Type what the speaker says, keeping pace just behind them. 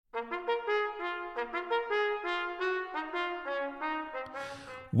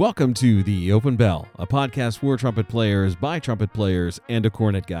Welcome to The Open Bell, a podcast for trumpet players, by trumpet players, and a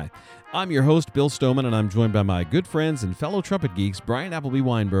cornet guy. I'm your host, Bill Stoneman, and I'm joined by my good friends and fellow trumpet geeks, Bryan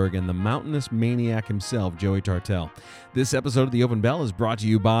Weinberg and the mountainous maniac himself, Joey Tartell. This episode of The Open Bell is brought to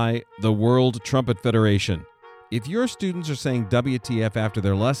you by the World Trumpet Federation. If your students are saying WTF after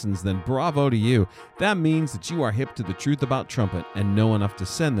their lessons, then bravo to you. That means that you are hip to the truth about trumpet and know enough to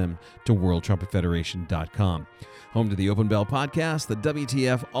send them to worldtrumpetfederation.com. Home to the Open Bell podcast, the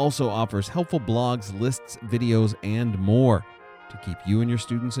WTF also offers helpful blogs, lists, videos, and more to keep you and your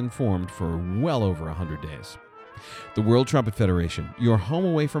students informed for well over 100 days. The World Trumpet Federation, your home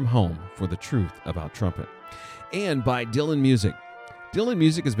away from home for the truth about trumpet. And by Dylan Music. Dylan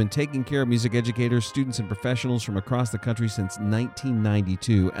Music has been taking care of music educators, students, and professionals from across the country since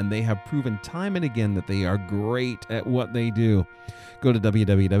 1992, and they have proven time and again that they are great at what they do. Go to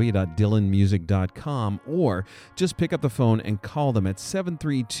www.dylanmusic.com or just pick up the phone and call them at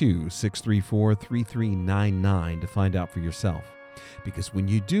 732-634-3399 to find out for yourself. Because when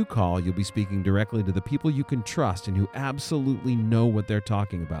you do call, you'll be speaking directly to the people you can trust and who absolutely know what they're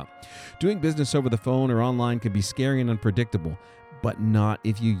talking about. Doing business over the phone or online can be scary and unpredictable, but not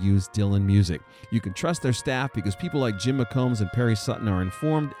if you use Dylan Music. You can trust their staff because people like Jim McCombs and Perry Sutton are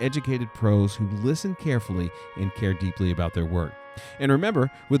informed, educated pros who listen carefully and care deeply about their work. And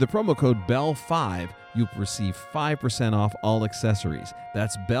remember, with the promo code BELL5, you'll receive 5% off all accessories.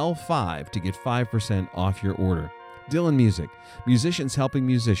 That's BELL5 to get 5% off your order. Dylan Music, musicians helping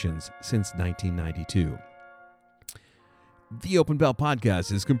musicians since 1992. The Open Bell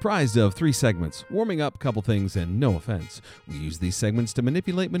podcast is comprised of 3 segments, warming up, couple things, and no offense. We use these segments to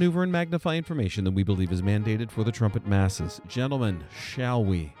manipulate, maneuver, and magnify information that we believe is mandated for the trumpet masses. Gentlemen, shall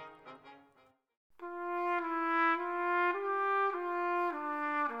we?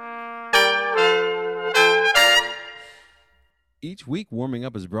 Each week, Warming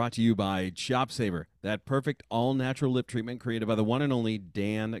Up is brought to you by Chop Saver, that perfect all-natural lip treatment created by the one and only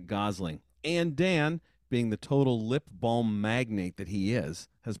Dan Gosling. And Dan, being the total lip balm magnate that he is,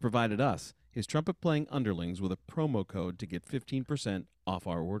 has provided us, his trumpet-playing underlings, with a promo code to get 15% off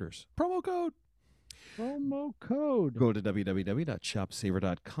our orders. Promo code. Promo code. Go to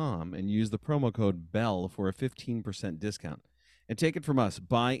www.chopsaver.com and use the promo code BELL for a 15% discount. And take it from us,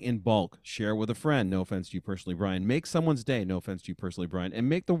 buy in bulk, share with a friend, no offense to you personally, Bryan, make someone's day, no offense to you personally, Bryan, and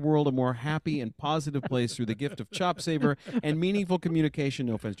make the world a more happy and positive place through the gift of Chop Saver and meaningful communication,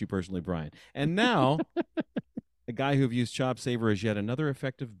 no offense to you personally, Bryan. And now, a guy who views Chop Saver as yet another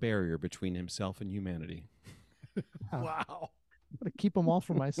effective barrier between himself and humanity. Wow. I'm going to keep them all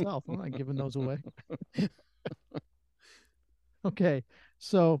for myself. I'm not giving those away. Okay,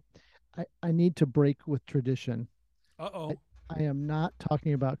 so I need to break with tradition. Uh-oh. I am not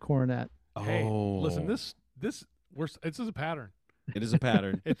talking about cornet. Hey, listen, this is a pattern. It is a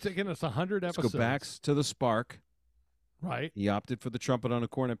pattern. It's taken us 100 Let's episodes. go back to the Spark. Right. He opted for the trumpet on a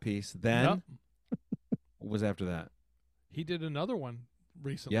cornet piece. Then, what was after that? He did another one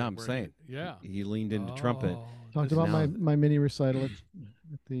recently. Yeah, I'm saying. He leaned into trumpet. Talked about my mini recital at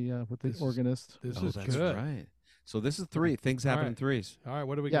the with the organist. This Oh, is that's good. right. So this is 3. Things happen in 3s. All right,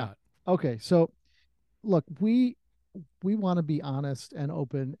 what do we Yeah. got? Okay, so look, we want to be honest and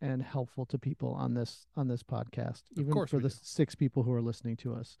open and helpful to people on this podcast, even course for we the do. 6 people who are listening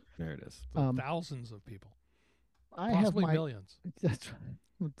to us. There it is. Thousands of people. I have Possibly my millions. that's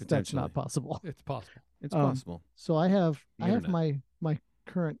Potentially. not possible. It's possible. It's possible. So I have The my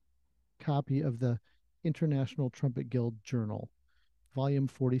current copy of the International Trumpet Guild Journal, Volume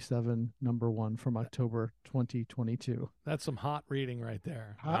 47, Number 1 from October 2022. That's some hot reading right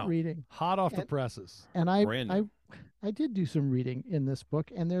there. Hot Wow. reading. Hot off the presses. And Brand new. I did do some reading in this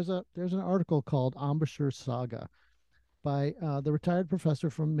book, and there's an article called Embouchure Saga by the retired professor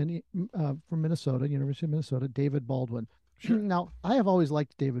from Minnesota, University of Minnesota, David Baldwin. Sure. Now, I have always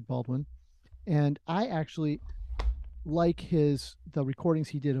liked David Baldwin, and I actually like the recordings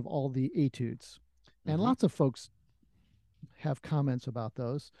he did of all the etudes. And Mhm. lots of folks have comments about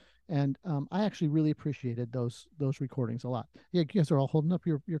those. And I actually really appreciated those recordings a lot. Yeah, you guys are all holding up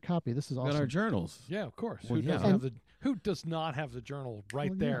your copy. This is We got our awesome. journals. Yeah, of course. Well, Who does not have the journal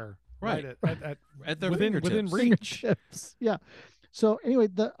right Well, yeah. there? Right. At their within fingertips. reach. Fingertips. Yeah. So anyway,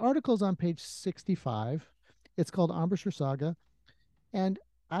 the article's on page 65. It's called Embouchure Saga. And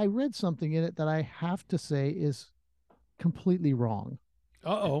I read something in it that I have to say is completely wrong.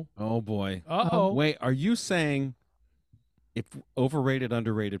 Uh-oh. Oh, boy. Uh-oh. Wait, are you saying if overrated,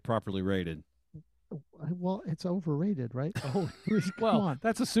 underrated, properly rated? Well, it's overrated, right? Oh, Come well, on.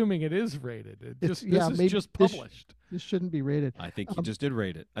 that's assuming it is rated. This yeah, is maybe just this- published. This shouldn't be rated. I think he just did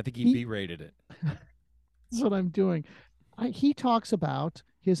rate it. I think he he- B-rated it. That's what I'm doing. He talks about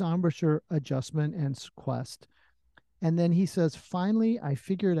his embouchure adjustment and quest. And then he says, finally, I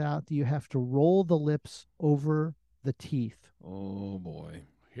figured out that you have to roll the lips over the teeth. Oh, boy.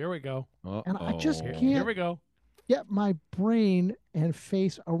 Here we go. And I just Here can't we go. get my brain and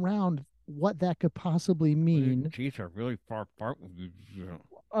face around what that could possibly mean. Teeth are really far apart.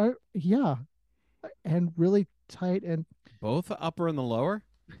 Yeah. And really tight. And Both the upper and the lower?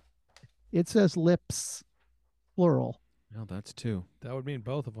 it says lips, plural. No, that's two. That would mean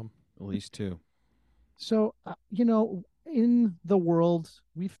both of them. At least two. So, in the world,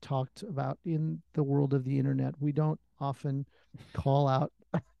 we've talked about in the world of the internet, we don't often call out,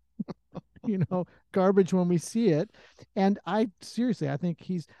 garbage when we see it. And I think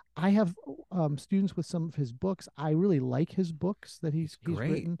I have students with some of his books. I really like his books that he's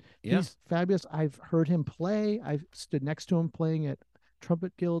great. written. Yeah. He's fabulous. I've heard him play. I've stood next to him playing at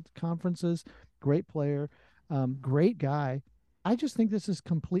Trumpet Guild conferences. Great player, great guy. I just think this is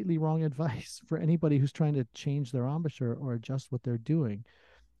completely wrong advice for anybody who's trying to change their embouchure or adjust what they're doing.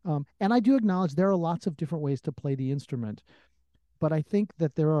 And I do acknowledge there are lots of different ways to play the instrument, but I think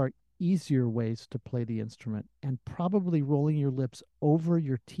that there are easier ways to play the instrument, and probably rolling your lips over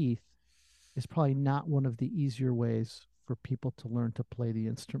your teeth is probably not one of the easier ways for people to learn to play the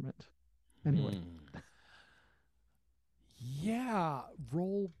instrument. Anyway. Yeah,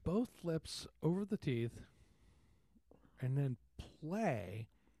 roll both lips over the teeth and then play.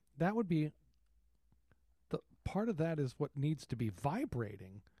 That would be the part of that is what needs to be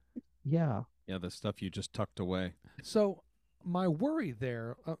vibrating. Yeah. Yeah, the stuff you just tucked away. So my worry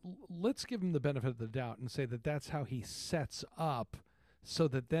there, let's give him the benefit of the doubt and say that that's how he sets up, so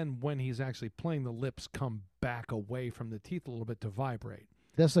that then when he's actually playing, the lips come back away from the teeth a little bit to vibrate.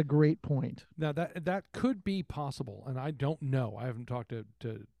 That's a great point. Now that could be possible, and I don't know. I haven't talked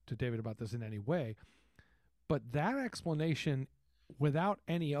to David about this in any way, but that explanation, without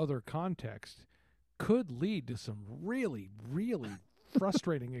any other context, could lead to some really, really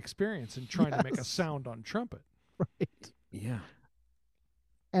frustrating experience in trying to make a sound on trumpet. Right. Yeah.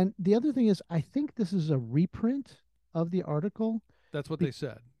 And the other thing is, I think this is a reprint of the article. That's what they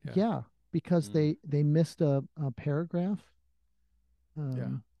said. Yeah, because they missed a paragraph.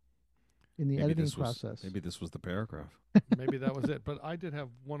 In the editing process. Maybe this was the paragraph. Maybe that was it. But I did have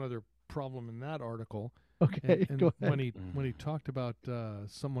one other problem in that article. Okay, and go ahead. when he talked about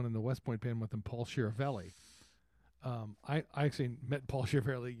someone in the West Point band with him, Paul Chiaravelli. I actually met Paul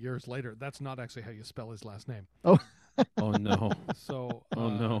Chiaravelli years later. That's not actually how you spell his last name. Oh. Oh no. So. Oh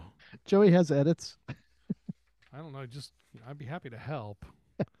no. Joey has edits. I don't know. I'd be happy to help.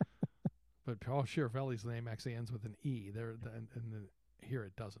 But Paul Chiaravelli's name actually ends with an E. Here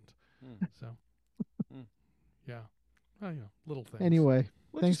it doesn't. So. Yeah. Well, little things. Anyway,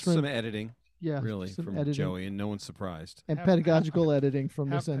 Well, thanks just for some editing. Yeah, Really, some from editing. Joey, and no one's surprised. And pedagogical editing from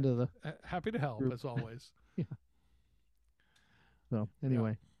this end of the Happy to help group. as always. Yeah. So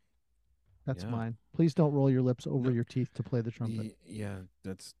anyway, that's Yeah. mine. Please don't roll your lips over your teeth to play the trumpet. Yeah,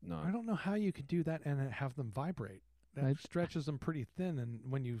 that's not. I don't know how you could do that and have them vibrate. That stretches them pretty thin, and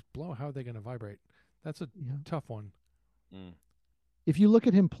when you blow, how are they going to vibrate? That's a tough one. If you look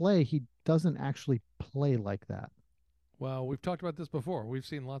at him play, he doesn't actually play like that. Well, we've talked about this before. We've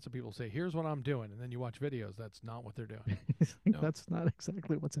seen lots of people say, here's what I'm doing. And then you watch videos. That's not what they're doing. That's not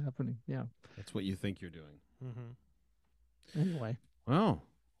exactly what's happening. Yeah. That's what you think you're doing. Mm-hmm. Anyway. Wow.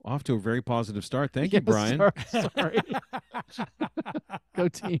 Off to a very positive start. Thank you, Bryan. Sorry. Go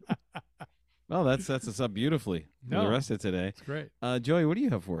team. Well, that sets us up beautifully for the rest of today. It's great. Joey, what do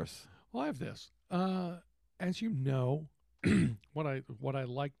you have for us? Well, I have this. As you know, what I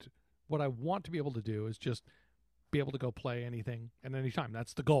want to be able to do is just be able to go play anything and anytime.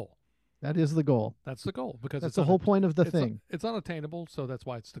 That's the goal. That is the goal. That's the goal, because that's the whole point of the thing. It's unattainable, so that's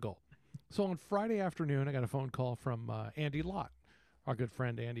why it's the goal. So on Friday afternoon, I got a phone call from Andy Lott, our good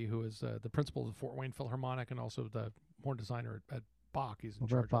friend Andy, who is the principal of the Fort Wayne Philharmonic and also the horn designer at Bach. He's in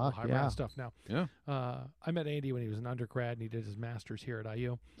charge of all the high stuff now. Yeah. I met Andy when he was an undergrad, and he did his master's here at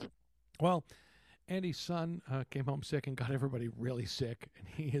IU. Well, Andy's son came home sick and got everybody really sick. And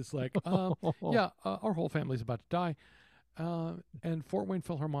he is like, our whole family's about to die. And Fort Wayne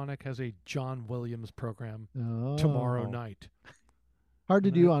Philharmonic has a John Williams program tomorrow night. Hard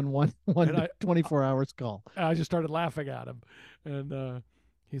to do on one 24 hours call. I just started laughing at him. And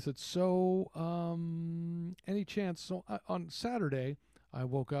he said, so any chance? So on Saturday, I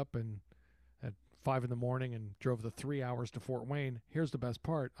woke up at 5 a.m. and drove the 3 hours to Fort Wayne. Here's the best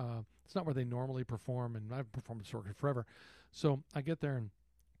part. It's not where they normally perform, and I've performed at Circuit forever. So I get there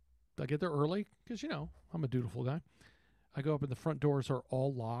early because, I'm a dutiful guy. I go up and the front doors are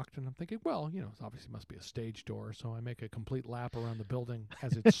all locked, and I'm thinking, well, it obviously must be a stage door. So I make a complete lap around the building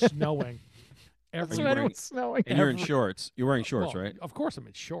as it's snowing. That's right, it was snowing. And you're in shorts. You're wearing shorts, well, right? Of course I'm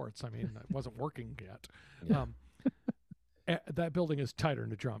in shorts. I mean, I wasn't working yet. Yeah. That building is tighter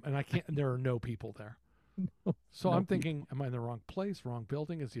than a drum, and there are no people there. So I'm thinking, am I in the wrong place, wrong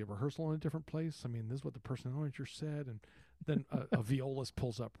building? Is the rehearsal in a different place? I mean, this is what the personnel manager said. And then a violist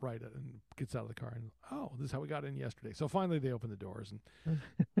pulls up and gets out of the car. And, this is how we got in yesterday. So finally they open the doors. And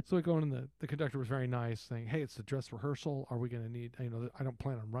so we go in, and the conductor was very nice, saying, hey, it's the dress rehearsal. Are we going to need, I don't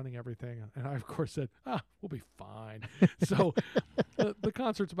plan on running everything. And I, of course, said, we'll be fine. So the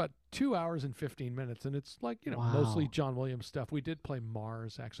concert's about 2 hours and 15 minutes. And it's like, mostly John Williams stuff. We did play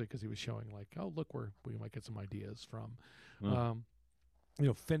Mars, actually, because he was showing like, look where we might get some ideas from.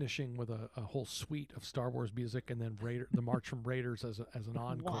 Finishing with a whole suite of Star Wars music, and then the March from Raiders as an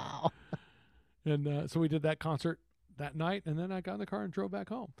encore. Wow. And so we did that concert that night, and then I got in the car and drove back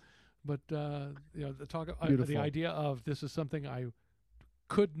home. But the idea of this is something I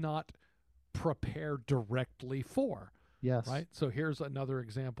could not prepare directly for. Yes. Right. So here's another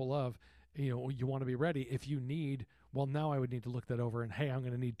example of you want to be ready if you need. Well, now I would need to look that over, and hey, I'm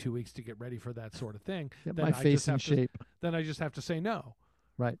going to need 2 weeks to get ready for that sort of thing. Get then my face in shape. Then I just have to say no.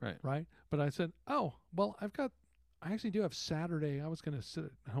 Right. But I said, well, I actually do have Saturday. I was going to sit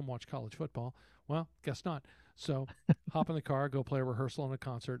at home, watch college football. Well, guess not. So hop in the car, go play a rehearsal and a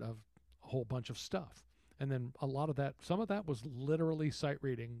concert of a whole bunch of stuff. And then some of that was literally sight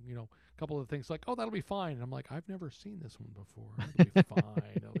reading, a couple of things like, that'll be fine. And I'm like, I've never seen this one before. It'll be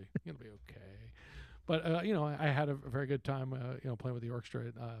fine. It'll be okay. But, I had a very good time, playing with the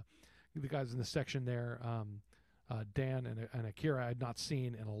orchestra. The guys in the section there, Dan and Akira I had not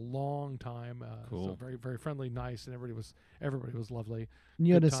seen in a long time. Cool. So very, very friendly, nice, and everybody was lovely. And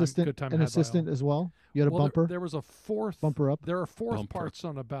you had Good an assistant as well? You had a bumper? There was a fourth bumper up. There are fourth parts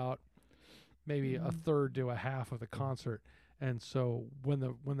on about maybe a third to a half of the concert. And so when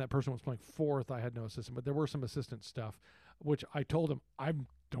that person was playing fourth, I had no assistant, but there were some assistant stuff, which I told him I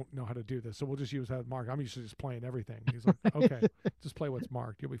don't know how to do this, so we'll just use that marked. I'm usually just playing everything. He's like, okay, just play what's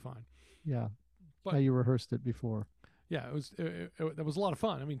marked. You'll be fine. Yeah. But how you rehearsed it before. Yeah, it was a lot of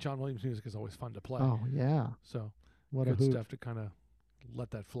fun. I mean, John Williams music is always fun to play. Oh yeah. So what good a hoot. stuff to kind of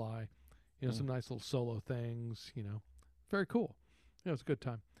let that fly. Some nice little solo things. Very cool. It was a good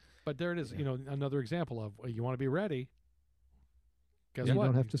time. But there it is. Yeah. Another example of you want to be ready. Guess You what?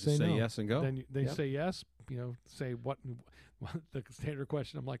 don't have to say no. yes and go. Then they say yes. Say what? The standard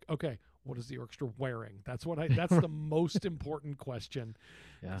question. I'm like, okay, what is the orchestra wearing? That's the most important question.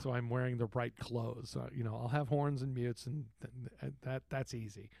 Yeah. So I'm wearing the right clothes. I'll have horns and mutes, and that's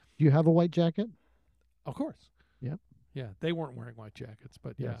easy. Do you have a white jacket? Of course. Yep. Yeah, they weren't wearing white jackets,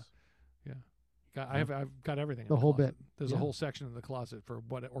 but Yes. yeah. I've got everything. The in whole closet. bit. There's a Yeah. whole section in the closet for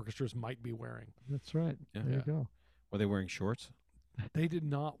what orchestras might be wearing. That's right. Yeah. There Yeah. you go. Were they wearing shorts? They did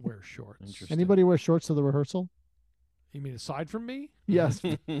not wear shorts. Interesting. Anybody wear shorts to the rehearsal? You mean aside from me? Yes.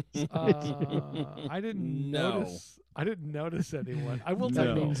 I didn't No. notice. I didn't notice anyone. I will That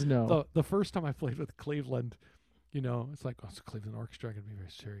tell you, means no. the first time I played with Cleveland, it's like, it's a Cleveland Orchestra. I got to be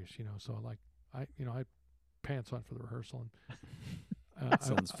very serious, So I had pants on for the rehearsal, and That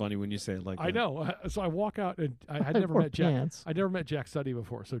sounds funny when you say it like that. I know. So I walk out, and I had never wore met Jack. pants. I'd never met Jack Suddy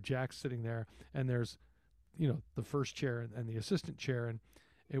before. So Jack's sitting there, and there's, the first chair and the assistant chair, and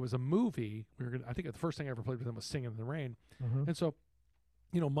it was a movie. I think the first thing I ever played with him was Singing in the Rain, Uh-huh. and so.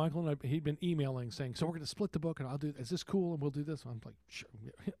 Michael and he'd been emailing saying, so we're going to split the book, and is this cool? And we'll do this. And I'm like, sure.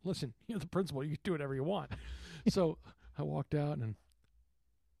 Listen, you're the principal. You can do whatever you want. So I walked out, and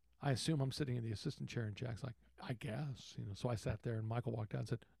I assume I'm sitting in the assistant chair, and Jack's like, I guess. So I sat there, and Michael walked out and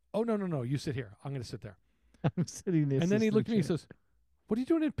said, oh, no, you sit here. I'm going to sit there. I'm sitting there. And then he looked at me and says, what are you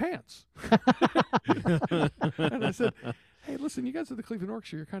doing in pants? And I said, hey, listen, you guys are the Cleveland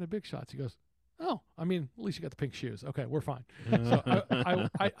Orchestra. You're kind of big shots. He goes, oh, I mean, at least you got the pink shoes. Okay, we're fine. So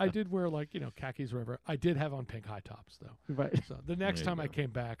I did wear khakis or whatever. I did have on pink high tops though. Right. So the next There you time I go. came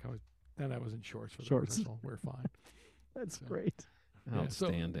back, I was in shorts for the Shorts. rehearsal. We're fine. That's So- great. Yeah, so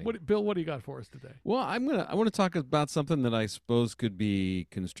Outstanding. Bill, what do you got for us today? Well, I want to talk about something that I suppose could be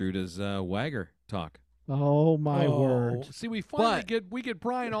construed as Wagger talk. Oh my word. See, we finally But- get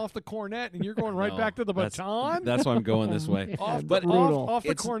Bryan off the cornet, and you're going right No, back to the that's- baton. That's why I'm going this way. Man, off, but- brutal. off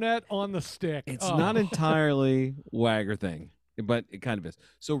the It's- cornet on the stick. It's Oh. not entirely Wagger thing, but it kind of is.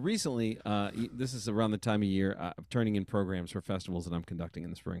 So recently, this is around the time of year I'm turning in programs for festivals that I'm conducting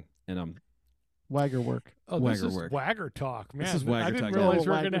in the spring, and Wagger work. Oh, this Wagger is work. Wagger talk, man. is Wagger I didn't talk. realize Yeah. we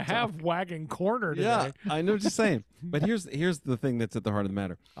were going to Wagger have Wagging Corner today. I know, just saying. But here's the thing that's at the heart of the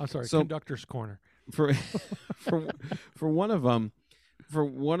matter. I'm sorry, So- Conductor's Corner. for for for one of them, for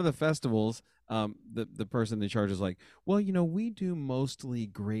one of the festivals, the person in charge is like, well, we do mostly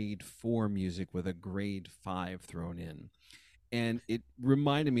grade 4 music with a grade 5 thrown in, and it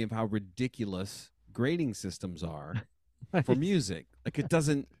reminded me of how ridiculous grading systems are for music. Like it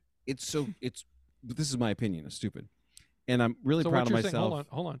doesn't. It's. This is my opinion. It's stupid, and I'm really So proud what of you're myself. saying,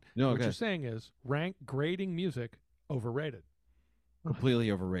 hold on. No, What okay. you're saying is grading music overrated.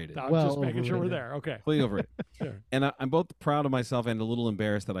 Completely overrated. I'm Well just making sure we're overrated. there. Okay. Completely overrated. Sure. And I'm both proud of myself and a little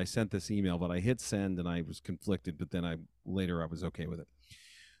embarrassed that I sent this email, but I hit send and I was conflicted, but then I was okay with it.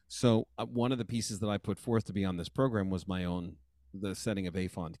 So one of the pieces that I put forth to be on this program was the setting of A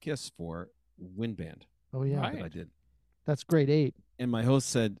Fond Kiss for Wind Band Oh yeah, Right. that I did. that's grade 8. And my host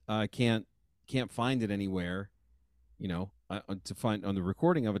said, I can't find it anywhere, to find on the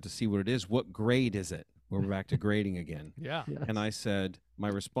recording of it to see what it is. What grade is it? We're back to grading again. Yeah. Yes. And I said, my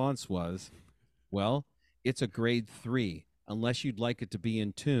response was, well, it's a grade 3, unless you'd like it to be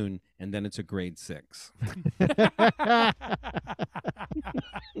in tune, and then it's a grade 6.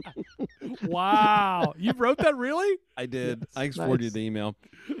 Wow. You wrote that really? I did. Yes, I exported nice. the email.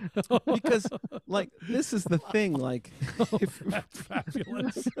 Because, this is the thing. If, That's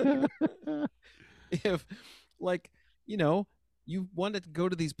fabulous. if you want to go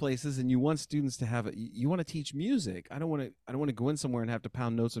to these places and you want students to have it, you want to teach music. I don't want to go in somewhere and have to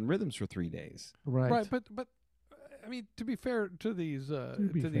pound notes and rhythms for 3 days. Right. Right, but I mean, to be fair to these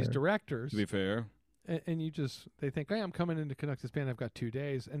these fair. directors, To be fair. and they think, hey, I'm coming in to conduct this band. I've got 2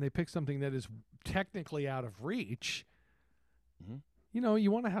 days, and they pick something that is technically out of reach. Mhm.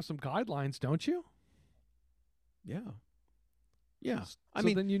 You want to have some guidelines, don't you? Yeah. Yeah. So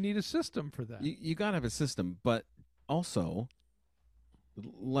then you need a system for that. You got to have a system, but also,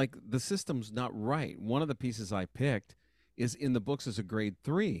 the system's not right. One of the pieces I picked is in the books as a grade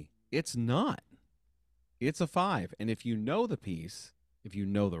 3. It's not. It's a 5. And if you know the piece, if you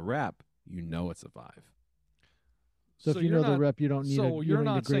know the rep, it's a 5. So if you you're know the not- rep, you don't need So you you're don't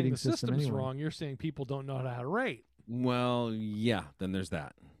need a not saying grading the system system's anyway. wrong. You're saying people don't know how to rate. Well, yeah, then there's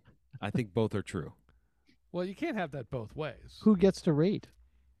that. I think both are true. Well, you can't have that both ways. Who gets to rate?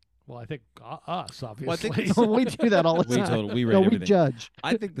 Well, I think us, obviously. Well, I think We do that all the We time. we rate No, we everything. judge.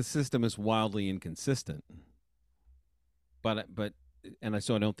 I think the system is wildly inconsistent. But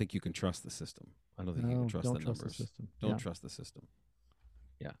so I don't think you can trust the system. I don't think you No, can trust don't the trust numbers. the system. Don't Yeah. trust the system.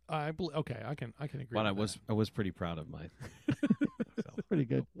 Okay, I can agree. But with I was pretty proud of my Pretty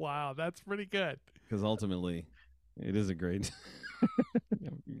good. that. Wow, that's pretty good. because ultimately it is a grade.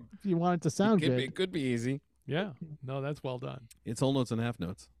 If you want it to sound good. It could be easy. Yeah, no, that's well done. It's whole notes and half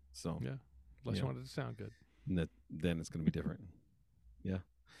notes. So Yeah, unless Yeah. you want it to sound good. then it's going to be different. Yeah.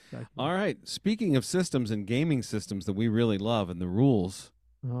 Exactly. All right. Speaking of systems and gaming systems that we really love and the rules,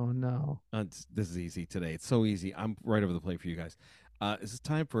 Oh no. this is easy today. It's so easy. I'm right over the plate for you guys. It's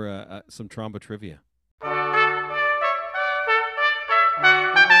time for some Tromba Trivia.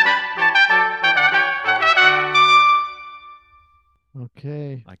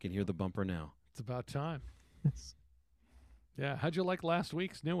 Okay. I can hear the bumper now. It's about time. It's Yeah, how'd you like last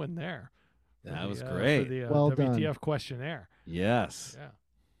week's new one there? That was For great. the Well done. WTF questionnaire. Yes. Yeah,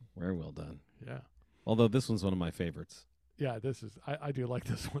 Very well done. yeah. Although this one's one of my favorites. Yeah, this is. I do like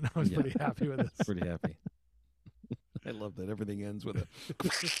this one. I was Yeah. pretty happy with this. Pretty happy. I love that everything ends with a.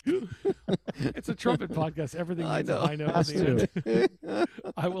 It's a trumpet podcast. Everything I ends with know. I know. at Has the to. end.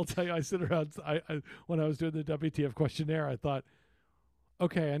 I will tell you. I sit around. I when I was doing the WTF questionnaire, I thought,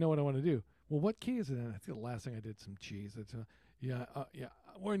 okay, I know what I want to do. Well, what key is it in? I think the last thing I did some G's. It's yeah.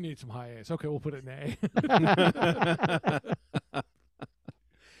 We need some high A's. Okay, we'll put it in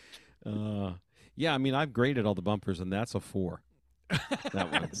A. Yeah, I mean, I've graded all the bumpers, and that's a 4. That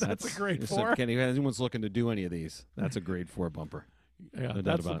one. That's a grade so 4. if anyone's looking to do any of these, that's a grade 4 bumper. Yeah, No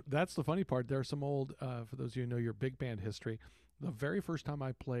doubt about it. that's the funny part. There's some old, for those of you who know your big band history, the very first time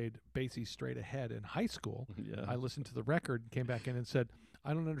I played Basie Straight Ahead in high school, Yeah. I listened to the record, came back in and said,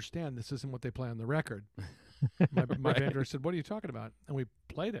 I don't understand. This isn't what they play on the record. My Right. band director said, what are you talking about? And we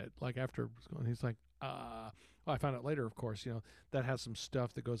played it like after, and he's like, well, I found out later, of course, that has some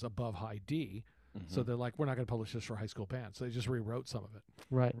stuff that goes above high D. So they're like, we're not going to publish this for high school bands. So they just rewrote some of it.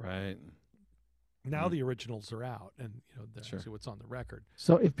 right. Right. Now the originals are out, and that's Sure. actually what's on the record.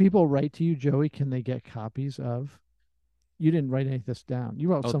 So if people write to you, Joey, can they get copies of? You didn't write any of this down. You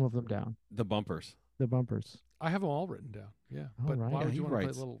wrote Oh. some of them down. The bumpers. The bumpers. I have them all written down. Yeah, All but right. why Yeah, would he you want to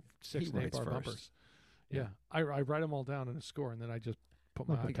writes- play little 6 he and 8 writes bar first. bumpers? Yeah. Yeah, I write them all down in a score, and then I just put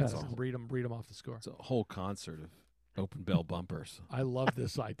my Like a iPad test. on and read them off the score. It's a whole concert of open bell bumpers. I love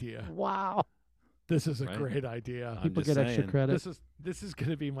this idea. Wow. This is a Right? great idea. I'm People just get extra saying. credit. This is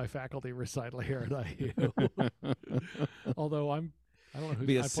going to be my faculty recital here at IU. Although I don't know who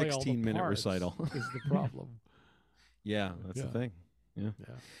Be a I play all the 16-minute parts recital. is the problem. Yeah, that's the Yeah. thing. Yeah.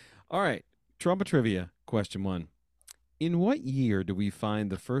 Yeah. All right. Tromba Trivia, question 1. In what year do we find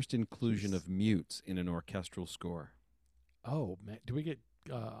the first inclusion of mutes in an orchestral score? Oh man, do we get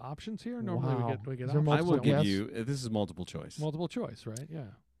options here? Normally Wow. we get Is there options. I will multiple give guess? you, this is multiple choice. multiple choice, right? Yeah.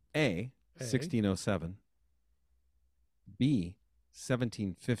 A, 1607. B,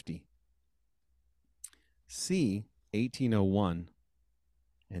 1750. C, 1801.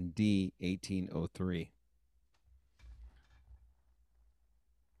 And D, 1803.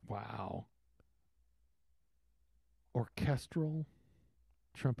 Wow. Orchestral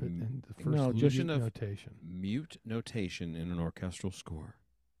trumpet and the first No, just- mute of- notation. Mute notation in an orchestral score.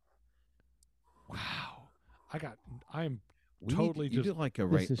 Wow. I am We Totally need, you just do like a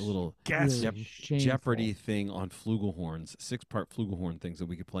This is little guessing. really shameful. Jeopardy thing on flugelhorns, 6-part flugelhorn things that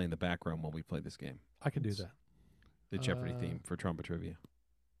we could play in the background while we play this game. I can do It's- that. The Jeopardy Uh, theme for Tromba Trivia.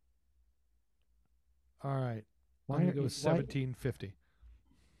 All right. Why I'm going are to go you- with why- 1750.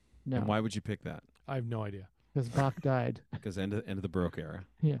 And No, why would you pick that? I have no idea. because Bach died. Because end of the Baroque era.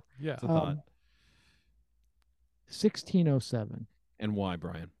 Yeah. That's a thought. 1607. And why,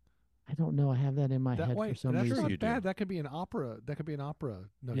 Brian? I don't know. I have that in my That head way, for some that's reason. not you do. bad. That could be an opera. That could be an opera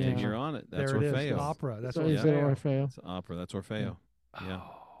Yeah. notation. And you're on it. That's there it is. Orfeo. Opera. That's So Orfeo. is it Orfeo? It's opera. That's Orfeo. Yeah,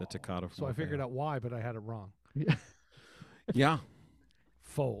 the toccado from So I figured Orfeo. out why, but I had it wrong. Yeah.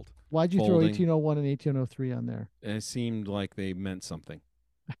 Fold. Why'd you throw Folding. 1801 and 1803 on there? It seemed like they meant something.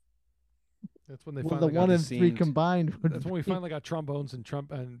 That's when they Well, the finally got. 1 and it 3 seemed- combined would That's when we be- finally got trombones and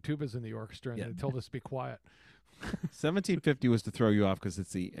tubas in the orchestra, and Yeah. they told us to be quiet. 1750 was to throw you off because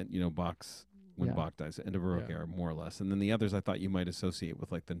it's the, Bach's, when Yeah. Bach dies, end of Baroque Yeah. era, more or less. And then the others I thought you might associate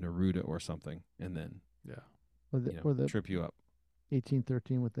with like the Neruda or something, and then, Yeah. or the trip you up.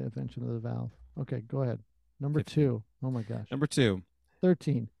 1813 with the invention of the valve. Okay, go ahead. Number 15. 2. Oh my gosh. Number 2,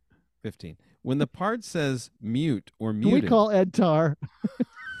 13. 15. When the part says mute or Can muted. we call Ed Tar?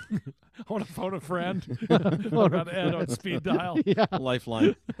 I want to phone a friend. Phone I a got Ed on friend. speed dial. Yeah.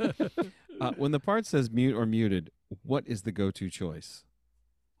 Lifeline. When the part says mute or muted, what is the go-to choice?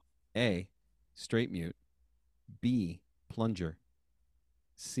 A, straight mute. B, plunger.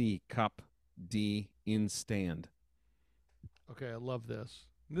 C, cup. D, in stand. Okay, I love this.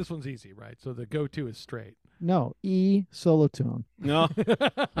 This one's easy, right? So the go-to is straight. No, E solo tone. No.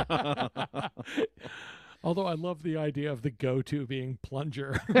 Although I love the idea of the go-to being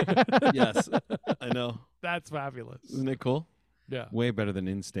plunger. Yes, I know. That's fabulous. Isn't it cool? Yeah. Way better than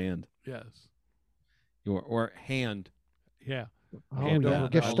in stand. Yes. Or hand. Yeah. Oh, Hand yeah. over I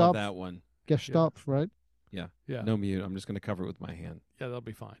love Gestalt, that one. Gestalt, right? Yeah. No mute. I'm just going to cover it with my hand. Yeah, that'll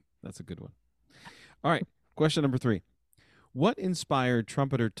be fine. That's a good one. All right. Question number 3. What inspired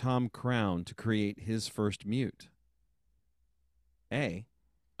trumpeter Tom Crown to create his first mute? A,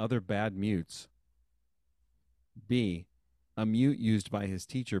 other bad mutes. B, a mute used by his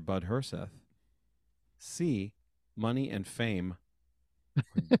teacher Bud Herseth. C, money and fame.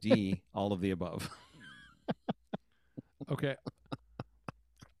 Or D, all of the above. Okay.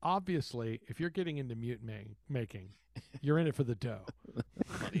 Obviously, if you're getting into mute making, you're in it for the dough.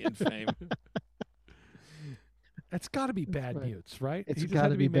 Money and fame. It's got to be bad right. mutes, right? It's he just gotta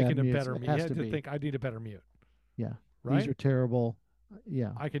had to be be bad making a mutes. better It mute. has He had to to be. think, I need a better mute, Yeah. right? These are terrible.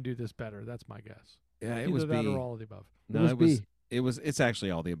 Yeah. I can do this better. That's my guess. Yeah, it Either was that B. or all of the above. No, was it was B. it's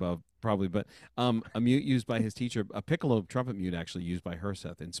actually all the above, probably, but a mute used by his teacher, a piccolo trumpet mute actually used by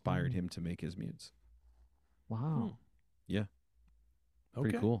Herseth, inspired him to make his mutes. Wow. Yeah. Okay.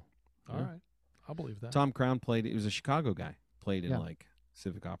 Pretty cool. All Yeah. right. I'll believe that. Tom Crown played, he was a Chicago guy, played in Yeah. like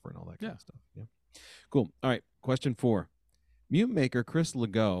Civic Opera and all that kind Yeah. of stuff. Yeah. Cool. All right. Question 4. Mute maker Chris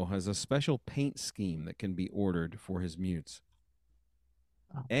Legault has a special paint scheme that can be ordered for his mutes.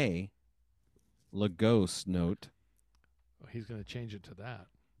 Oh. A, Lagos note. Oh, he's going to change it to that.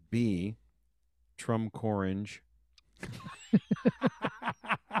 B, Trumcorange.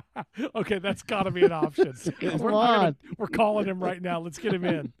 Okay, that's got to be an option. Come we're, on. we're calling him right now. Let's get him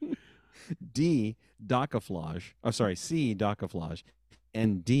in. D, Docaflage. Oh, sorry, C, Docaflage.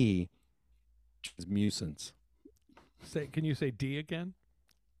 And D, Transmusence. Can you say D again?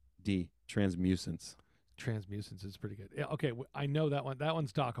 D, Transmusence. Transmusence is pretty good. Yeah, okay, I know that one. That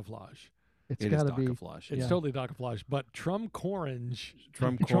one's Docaflage. It's It is got to be. Docaflage. It's Yeah. totally Docaflage, but Trumcorange.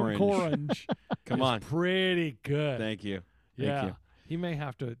 Trumcorange. Trumcorange Come is on. pretty good. Thank you. yeah. you. He may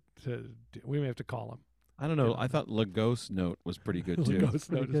have to we may have to call him. I don't know. Get on I that. thought Lagos note was pretty good too. Ghost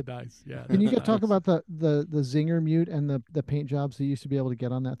Pretty note is good. nice. Yeah. Can you that's get talk nice. about the zinger mute and the paint jobs that you used to be able to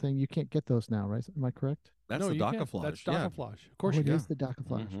get on that thing? You can't get those now, right? Am I correct? That's No, the you can't. Dockaflage. That's Yeah. Dockaflage. Of course Oh, you it can. is the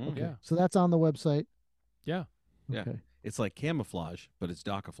Dockaflage. Mhm. Okay, Yeah. so that's on the website. Yeah. Yeah. Okay, It's like camouflage, but it's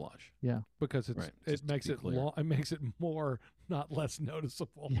Dockaflage. yeah. Because it's Right, just it to makes be it clear. it makes it more, not less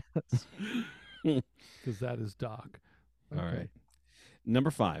noticeable. Yes. Because that is Doc. All Okay. right.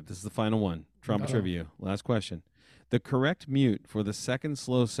 Number 5. This is the final one. Tromba Uh-oh. Trivia. Last question. The correct mute for the second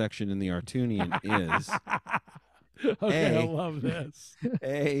slow section in the Artunian is Okay, I A. love this.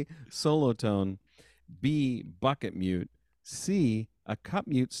 A. Solo tone. B. Bucket mute. C. A cup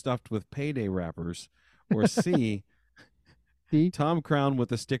mute stuffed with payday wrappers. Or C. D. Tom Crown with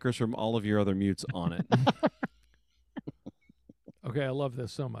the stickers from all of your other mutes on it. Okay, I love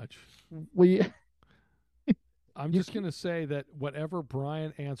this so much. We I'm You just going to say that whatever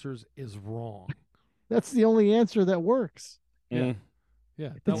Bryan answers is wrong. that's the only answer that works. Yeah. Mm. Yeah,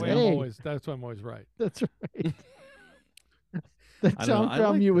 that It's way A. that's why I'm always right. That's right. The I don't know. Tom I Crown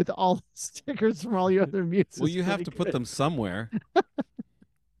like mute with all the stickers from all your other mutes. Well, is you have pretty to put good. them somewhere.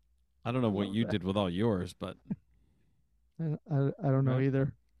 I don't know what Love you that. did with all yours, but I don't know Right.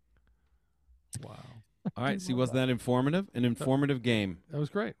 either. Wow. all right. do See, love wasn't that informative? An informative game. That was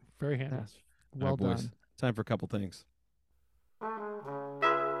great. Very handy. Yes. All Well right, boys. done. Time for a couple things.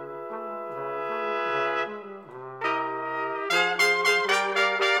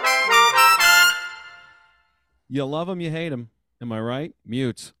 You love them, you hate them. Am I right?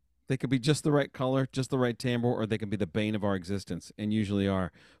 Mutes. They could be just the right color, just the right timbre, or they can be the bane of our existence, and usually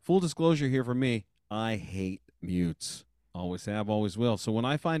are. Full disclosure here from me, I hate mutes. Always have, always will. So when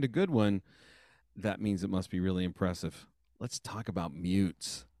I find a good one, that means it must be really impressive. Let's talk about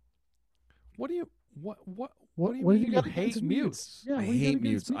mutes. What do you what What do you what mean have you you got hate against mutes? Yeah, I what do you got hate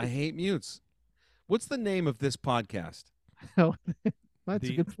against mutes. I hate mutes. What's the name of this podcast? Oh, that's a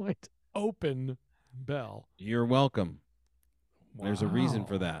The- good point. Open bell. You're welcome. There's a reason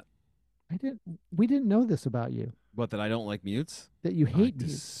for Wow. that. We didn't know this about you, But that I don't like mutes? that you hate I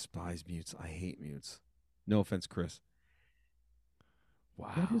mutes. despise mutes. I hate mutes. No offense, Chris.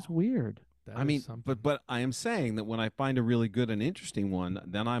 Wow. That is weird. That I is mean, something. but I am saying that when I find a really good and interesting one,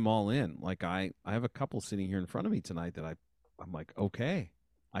 then I'm all in. Like I have a couple sitting here in front of me tonight that I'm like, okay,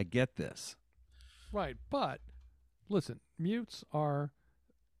 I get this. Right, but listen, mutes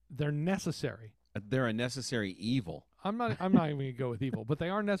they're necessary. They're a necessary evil. I'm not even going to go with evil, but they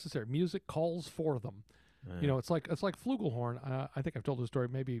are necessary. Music calls for them. You know, it's like flugelhorn. I think I've told the story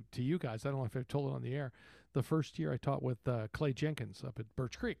maybe to you guys. I don't know if I've told it on the air. The first year I taught with Clay Jenkins up at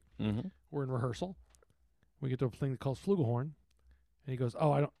Birch Creek. Mm-hmm. We're in rehearsal. We get to a thing that calls flugelhorn, and he goes,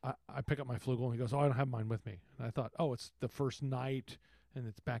 "Oh, I don't." I pick up my flugel, and he goes, "Oh, I don't have mine with me." And I thought, "Oh, it's the first night, and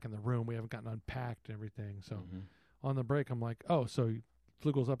it's back in the room. We haven't gotten unpacked and everything." So on the break, I'm like, "Oh, so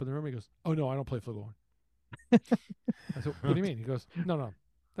flugel's up in the room?" He goes, "Oh no, I don't play flugelhorn." I said, "What do you mean?" He goes, "No,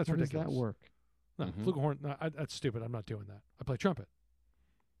 that's How ridiculous. does that work? No, Mhm. flugelhorn. No, that's stupid. I'm not doing that. I play trumpet."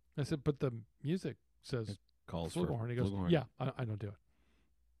 I said, "But the music says Calls for flugelhorn." He goes, flugelhorn. "Yeah, I don't do it,"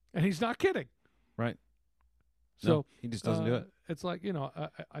 and he's not kidding. Right. So No, he just doesn't do it. It's like, I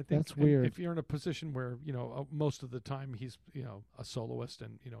think That's weird. if you're in a position where most of the time he's a soloist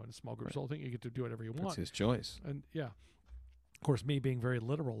and in a small group Right. solo thing, you get to do whatever you It's want. his choice. And of course, me being very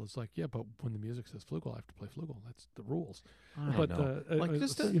literal is like, but when the music says flugel, I have to play flugel. That's the rules. I But know. Like,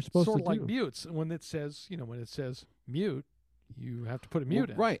 just it's a- You're supposed sort to of like do. mutes. When it says mute, you have to put a mute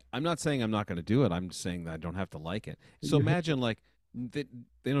in. Right. I'm not saying I'm not going to do it. I'm just saying that I don't have to like it. So You ha- imagine like they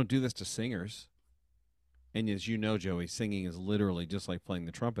don't do this to singers. And as you know, Joey, singing is literally just like playing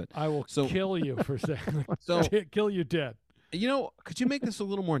the trumpet. I will So- kill you for saying So kill you dead. could you make this a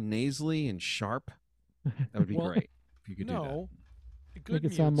little more nasally and sharp? That would be Well, great if you could do that. No, good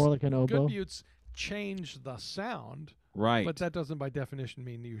Make it sound mutes- more like an Good oboe. mutes change the sound. Right. But that doesn't, by definition,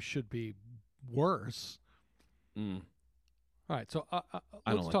 mean you should be worse. Mm. All right, so I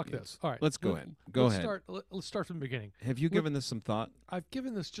don't let's like talk mutes. this. All right, Let's go ahead. Go let's ahead. Let's start from the beginning. Have you given this some thought? I've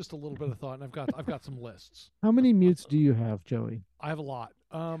given this just a little bit of thought, and I've got some lists. How many mutes do you have, Joey? I have a lot.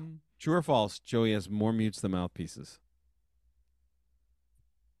 True or false? Joey has more mutes than mouthpieces.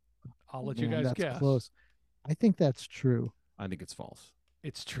 I'll let you Man, guys that's guess. close. I think that's true. I think it's false.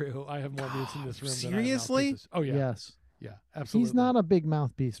 It's true. I have more mutes in this room. Seriously? Than I have mouthpieces. Oh yeah, Yes. yeah, absolutely. He's not a big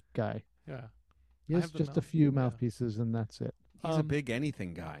mouthpiece guy. Yeah, He I has have the just a mouth- few yeah. mouthpieces, and that's it. He's a big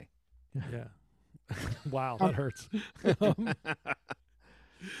anything guy. Yeah. Wow, that hurts.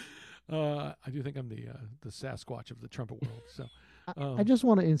 I do think I'm the Sasquatch of the trumpet world. So I just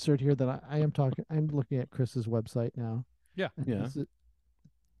want to insert here that I am talking. I'm looking at Chris's website now. Yeah. And Yeah.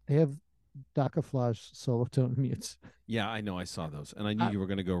 they have Dakaflage solo tone mutes. Yeah, I know. I saw those, and I knew you were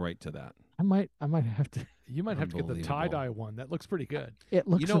going to go right to that. I might have to. You might have to get the Unbelievable. tie-dye one. That looks pretty good. It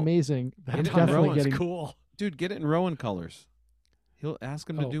looks know, amazing. That I'm Get it in tie-dye definitely Rowan's getting. cool. Dude, get it in Rowan colors. He'll ask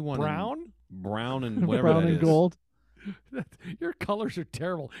him to do one in brown. brown and whatever brown that and is. gold. Your colors are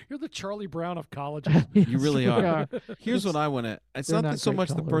terrible. You're the Charlie Brown of colleges. You really Yes, we are. Here's what I want to. It's they're not not so great much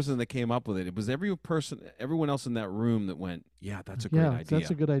the colors. person that came up with it. It was everyone else in that room that went, "Yeah, that's a great Yeah, idea. that's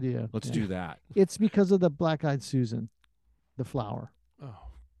a good idea. Let's Yeah. do that." It's because of the black-eyed Susan, the flower, Oh,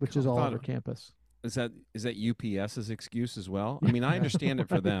 which is all thought over it- campus. Is that UPS's excuse as well? I mean, I understand it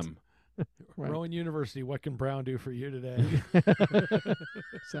for Right. them. Right. Rowan University. What can Brown do for you today?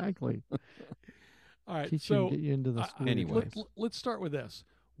 Exactly. All right. Teach you and So get you into the school. anyway. place. let's start with this.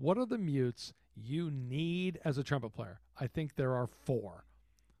 What are the mutes you need as a trumpet player? I think there are 4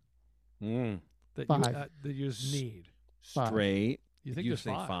 Mm. that Five. that you just need. Five. Straight. You think you there's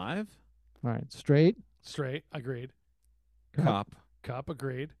say 5? All right, straight, Straight, agreed. Cup. Cup,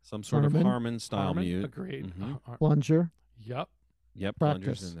 agreed. Some sort Harmon. of Harmon style Harmon, mute. agreed. Mhm. plunger, Yep. Yep. Plungers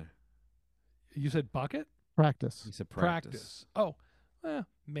Practice. in there. You said bucket? practice. He said practice. Oh,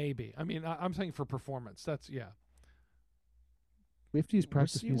 maybe. I mean, I'm saying for performance. That's We have to use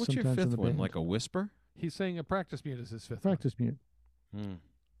practice What's, mute what's your sometimes in fifth the one? band. Like a whisper? He's saying a practice mute is his 5th one. Practice mute.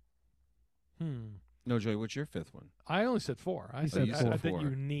 Hmm. No, Joey, what's your 5th one? I only said 4. I You said, said I four. that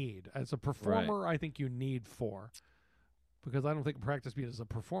you need. As a performer, I think you need 4. Because I don't think a practice mute is a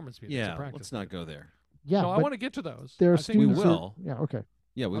performance mute. It's a Yeah, practice let's not mute. go there. Yeah, No, I but want to get to those. there are I think We students. will. Yeah, okay.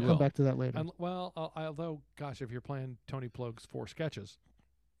 Yeah, we I'll will. come back to that later. although, gosh, if you're playing Tony Plogue's 4 sketches,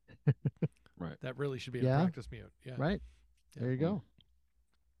 Right. that really should be Yeah. a practice mute. Yeah. Right. Yeah. There you go.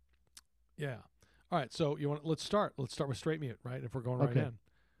 Yeah. All right. So let's start. Let's start with straight mute, right? If we're going right Okay. in.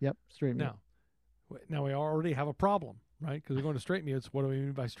 Yep, straight mute. Now we already have a problem, right? Because we're going to straight mutes. What do we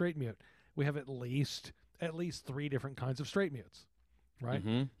mean by straight mute? We have at least 3 different kinds of straight mutes, right?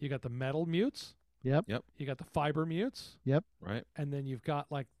 Mhm. You got the metal mutes. Yep. Yep. You got the fiber mutes, Right. and then you've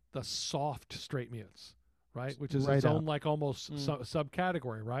got like the soft straight mutes, right? Which is Right its up. own like almost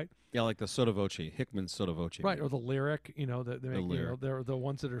subcategory, right? Yeah, like the sotto voce, Hickman's sotto voce. Right. mute. Or the lyric, they make, lyric. they're the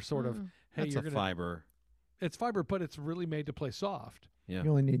ones that are sort of, hey, That's you're a gonna. fiber. It's fiber, but it's really made to play soft. Yeah.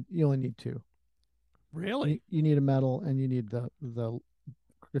 You only need 2. Really? You need a metal and you need the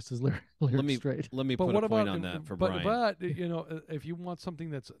Chris's lyric straight. Let me But put what a point about on that for but, Bryan. But if you want something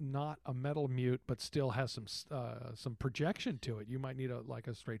that's not a metal mute but still has some projection to it, you might need a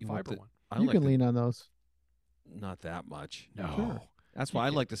straight You want fiber the- one. I You like can the- lean on those. Not that much. No. Sure. That's why I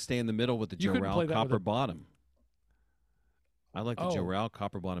like to stay in the middle with the You couldn't play Joral that with copper a- bottom. I like the Oh. Joral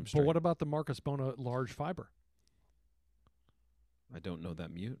copper bottom straight. But what about the Marcus Bona large fiber? I don't know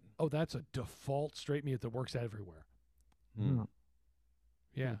that mute. Oh, that's a default straight mute that works everywhere. Hmm.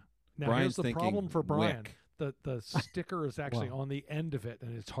 Yeah. Now Brian's here's the thinking problem for Brian. wick. The sticker is actually Wow. on the end of it,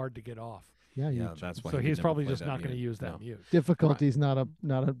 and it's hard to get off. Yeah, Yeah, that's why. So he he's never probably played just that not going to mute. use that No. mute. difficulty's not a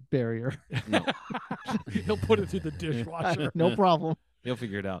barrier. No, He'll put it through the dishwasher. No problem. he'll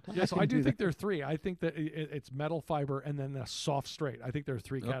figure it out. Yeah, so can I do do think there are 3. I think that it's metal fiber and then a soft straight. I think there are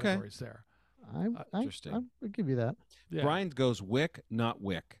 3 Okay. categories there. Interesting. I'll give you that. Yeah. Brian goes wick, not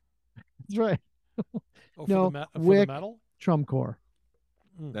wick. That's right. Oh, No, for the wick. metal? Trum core.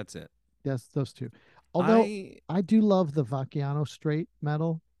 That's it. Yes, those 2. Although I I do love the Vacchiano straight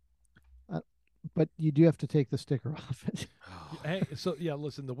metal, but you do have to take the sticker off it. Hey, so yeah,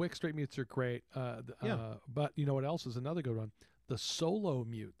 listen, the wick straight mutes are great. Yeah. But you know what else is another good one? The solo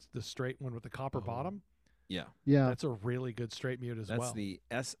mute, the straight one with the copper Oh. bottom. yeah. Yeah, That's a really good straight mute as That's well. the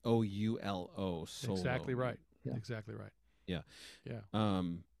SOULO solo. Exactly right. Yeah. Exactly right.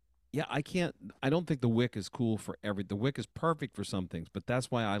 Yeah, I don't think the wick is cool for the wick is perfect for some things, but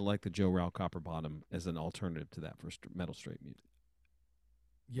that's why I like the Joral copper bottom as an alternative to that for metal straight mute.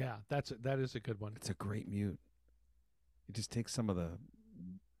 Yeah, that is a good one. It's a great mute. It just takes some of the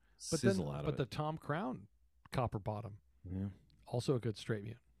But sizzle then, out but of the it. Tom Crown copper bottom, Yeah. also a good straight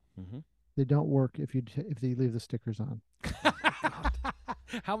mute. Mm-hmm. they don't work if you leave the stickers on.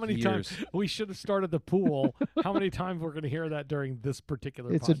 How many times we should have started the pool? How many times we're going to hear that during this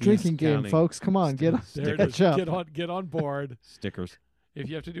particular? It's a podcast? drinking game, counting. folks. Come on, There it is. catch up. Get on board. Stickers. If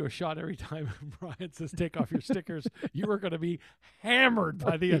you have to do a shot every time Brian says take off your stickers, you are going to be hammered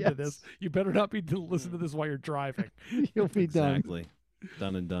by the end of this. Yes. You better not be to listen to this while you're driving. You'll be done. Exactly.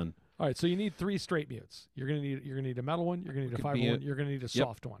 Done and done. All right, so you need 3 straight mutes. You're gonna need a metal one. You're gonna need a Could fiber be one. You're gonna need a Yep.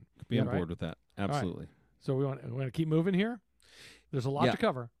 soft one. Be on Right? board with that. Absolutely. So we want to keep moving here. There's a lot Yeah. to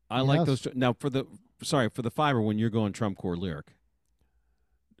cover. I like Yes. those. Now for the fiber when you're going trump core lyric.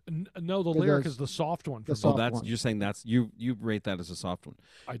 No, the For lyric those- is the soft one. For the both. Oh, soft that's one. you're saying that's you rate that as a soft one.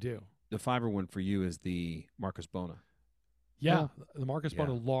 I do. the fiber one for you is the Marcus Bona. Yeah, the Marcus Yeah.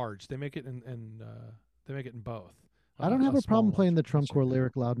 Bono large. They make it in they make it in both. I don't have a small problem and playing large. the Trump check Core that.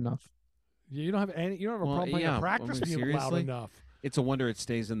 lyric loud enough. You don't have a Well, problem playing yeah, a practice I mean, mute loud seriously? enough. It's a wonder it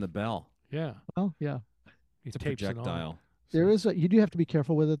stays in the bell. Yeah, Oh yeah. he It's a tapes it on. projectile. There So- is you do have to be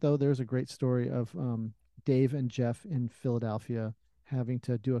careful with it though. There's a great story of Dave and Jeff in Philadelphia having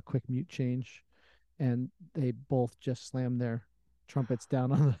to do a quick mute change, and they both just slammed their trumpets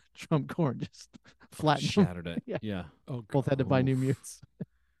down on the Trump core and just flattened them. Shattered it. Yeah. Yeah. Oh, Both had to buy new Oof. mutes.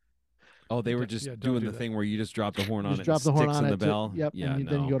 Oh, they were Don't- just yeah, don't doing do the that. thing where you just drop the horn on Just it drop and the it horn sticks on in it. the bell. Yep. Yeah, and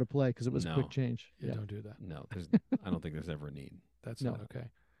no. then you go to play because it was a No. quick change. yeah, don't do that. No, I don't think there's ever a need. That's No. not okay.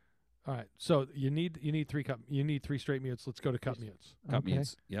 All right, so you need three straight mutes. Let's go to cup mutes. Cup Okay.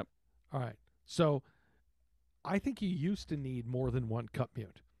 mutes. Yep. All right, so I think you used to need more than one cup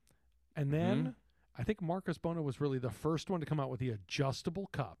mute, and then Mhm. I think Marcus Bono was really the first one to come out with the adjustable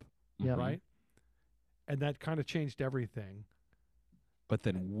cup, Yeah. Mhm. right? And that kind of changed everything. But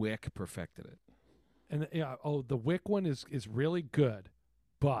then Wick perfected it. And the Wick one is really good,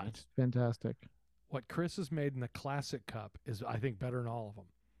 but It's fantastic. what Chris has made in the classic cup is, I think, better than all of them.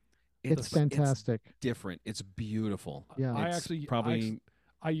 It's fantastic. Different. It's beautiful. Yeah. I It's actually probably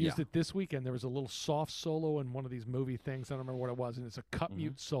I used yeah. it this weekend. There was a little soft solo in one of these movie things. I don't remember what it was, and it's a cup Mhm.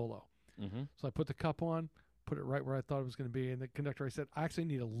 mute solo. Mhm. So I put the cup on, put it right where I thought it was going to be, and the conductor, I said, I actually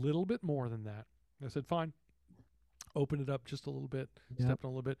need a little bit more than that. And I said, fine. Open it up just a little bit, Yeah. step in a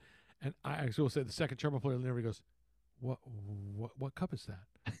little bit, and I actually will say the second trumpet player never goes, what cup is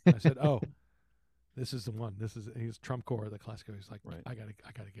that? I said, oh, this is the one. He's Trump Core, the classic. He's like, Right. I gotta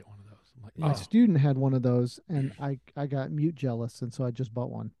get one of those. I'm like, My oh, student had one of those, and I got mute jealous, and so I just bought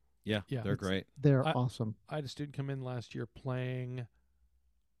one. Yeah, Yeah. they're It's- great. They're I- awesome. I had a student come in last year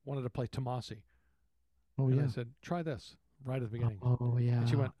wanted to play Tomasi. Oh And yeah. I said, try this right at the beginning. Oh yeah. And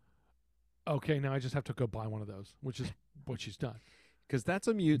she went, okay, now I just have to go buy one of those, which is what she's done. Because that's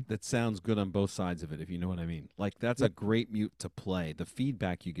a mute that sounds good on both sides of it, if you know what I mean. Like, that's a great mute to play. The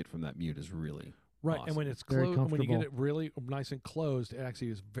feedback you get from that mute is really Right, awesome. and when it's Very closed, when you get it comfortable. really nice and closed, it actually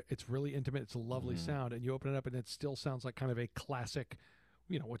is. It's really intimate. It's a lovely Mhm. sound, and you open it up, and it still sounds like kind of a classic,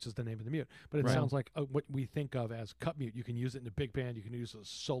 which is the name of the mute. But it Right. sounds like what we think of as cup mute. You can use it in a big band. You can use it as a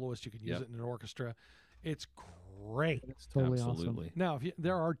soloist. You can use Yep. it in an orchestra. It's great. It's totally absolutely. Now,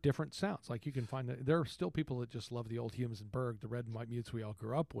 there are different sounds. Like you can find that there are still people that just love the old Humes and Berg, the red and white mutes we all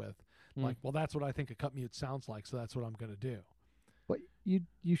grew up with. Mm. Like, well, that's what I think a cup mute sounds like, so that's what I'm going to do. But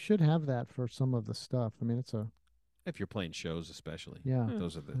you should have that for some of the stuff. I mean, it's a if you're playing shows, especially. yeah.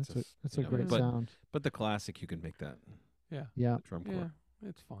 Those are the. That's you a know, great but, sound. But the classic, you can make that Yeah, Yeah. the drum yeah, corps.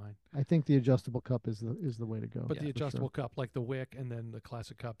 it's fine. I think the adjustable cup is the way to go. But Yeah, the for sure. adjustable cup, like the Wick and then the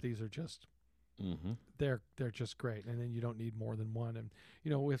classic cup, these are just Mm-hmm. they're just great. And then you don't need more than one. And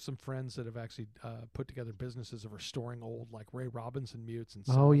we have some friends that have actually put together businesses of restoring old like Ray Robinson mutes and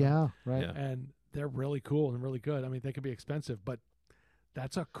Oh yeah, right. Yeah. and they're really cool and really good. I mean, they can be expensive, but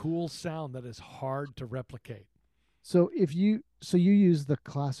that's a cool sound that is hard to replicate. So you use the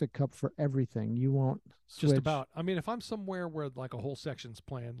classic cup for everything. You won't switch. Just about. I mean, if I'm somewhere where like a whole section's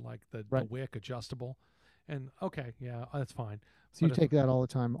playing, like the Right. Wick adjustable, and okay, yeah, that's fine. So you but if- take that all the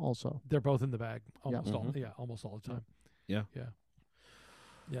time, also. They're both in the bag almost all. Mhm. Yeah, almost all the time. Yeah.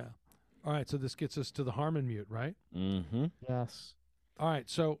 Yeah. All right, so this gets us to the Harmon mute, right? Mm-hmm. Yes. All right,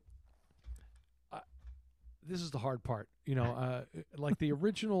 so this is the hard part. Like the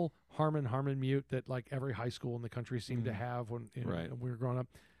original Harmon mute that like every high school in the country seemed to Mm. have when Right. when we were growing up.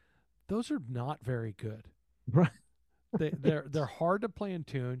 Those are not very good. Right. They're hard to play in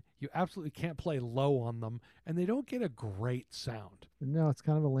tune. You absolutely can't play low on them, and they don't get a great sound. No, it's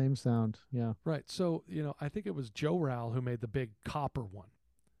kind of a lame sound. Yeah. Right. So I think it was Joe Rowell who made the big copper one.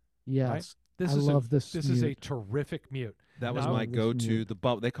 Yes. This I is love this. This is a mute. terrific mute. That was Now- my This go-to. mute. The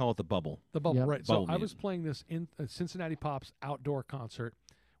bubble. They call it the bubble. The bubble, Yep. right? Bubble So I mute. was playing this in a Cincinnati Pops outdoor concert.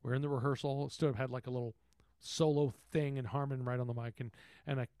 We're in the rehearsal. Stood up, had like a little solo thing, and Harmon right on the mic, and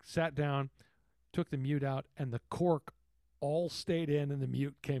I sat down, took the mute out, and the cork all stayed in, and the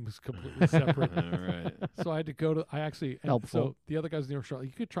mute came completely separate. All right. So I had to go to. I actually and Helpful. So the other guys in the orchestra,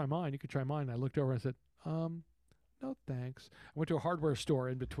 you could try mine. You could try mine. I looked over and I said, no thanks. I went to a hardware store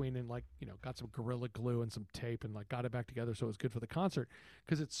in between and got some Gorilla Glue and some tape and got it back together so it was good for the concert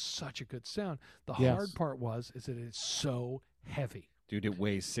because it's such a good sound. The Yes. hard part is that it's so heavy. Dude, it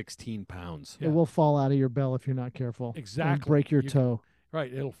weighs 16 pounds. Yeah. It will fall out of your bell if you're not careful. And Exactly. break your You- toe.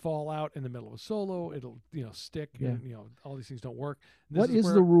 Right. It'll fall out in the middle of a solo. It'll stick. Yeah. And, all these things don't work. This What is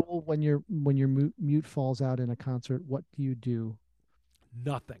where the rule when your mute falls out in a concert? What do you do?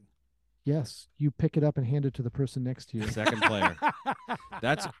 nothing? Yes, you pick it up and hand it to the person next to you. Second player.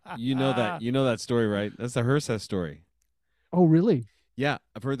 That's you know that story, right? That's the Herseth story. Oh, really? Yeah,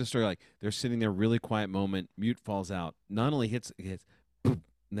 I've heard the story. Like they're sitting there, really quiet moment. Mute falls out. Not only hits, boom,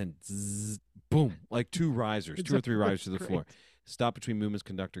 and then zzz, boom, like two risers, two or three risers to the floor. Stop between movements.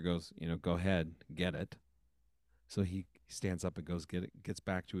 Conductor goes, go ahead, get it. So he stands up and goes get it, gets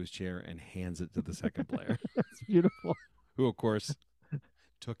back to his chair and hands it to the second player, That's beautiful. who of course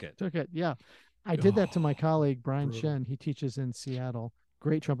took it. Took it. Yeah. I did that to my Oh, colleague, Bryan brutal. Shen. He teaches in Seattle.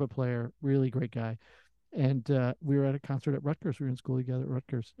 Great trumpet player, really great guy. And we were at a concert at Rutgers. We were in school together at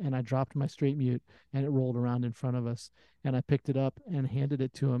Rutgers. And I dropped my straight mute and it rolled around in front of us. And I picked it up and handed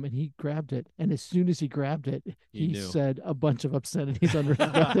it to him. And he grabbed it. And as soon as he grabbed it, he knew. said a bunch of obscenities under his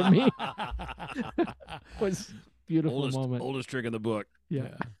breath at me. It was a beautiful moment. Oldest trick in the book.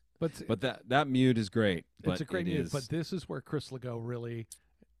 Yeah. But that mute is great. But It's a great mute. But this is where Chris Legault really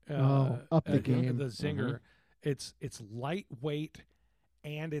up the game. The zinger. It's lightweight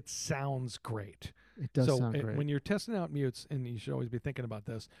and it sounds great. It does sound great. When you're testing out mutes, and you should always be thinking about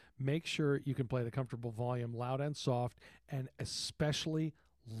this, make sure you can play the comfortable volume, loud and soft, and especially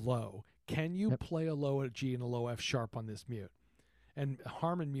low. Can you play a low G and a low F sharp on this mute? And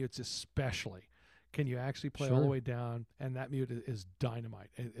Harman mutes especially. Can you actually play all the way down? And that mute is dynamite.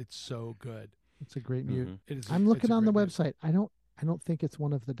 It's so good. It's a great mute. It is. I'm looking on the mute. website. I don't think it's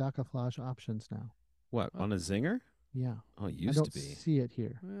one of the Dakaflage options now. What, on a zinger? Yeah. Oh, it I used don't to be. see it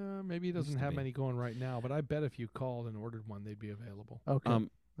here. Maybe he doesn't Used to have be. many going right now, but I bet if you called and ordered one, they'd be available. Okay. All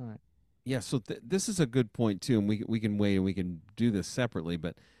right. Yeah, so this is a good point too, and we can wait and we can do this separately.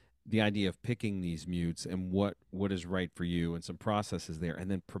 But the idea of picking these mutes and what is right for you, and some processes there,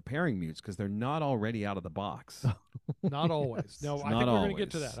 and then preparing mutes because they're not already out of the box. Not always. Yes. No, I Not think we're going to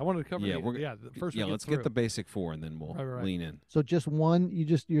get to always. that. I wanted to cover. Yeah, first. Yeah, let's get the basic four, and then we'll Right. lean in. So just one.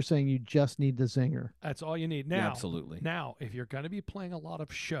 You're saying you just need the zinger. That's all you need now. Yeah, absolutely. Now, if you're going to be playing a lot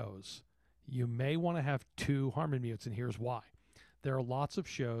of shows, you may want to have two Harman mutes, and here's why. There are lots of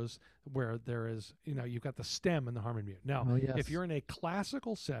shows where there is, you've got the stem and the Harman mute. Now, if you're in a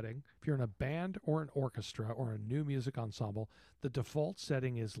classical setting, if you're in a band or an orchestra or a new music ensemble, the default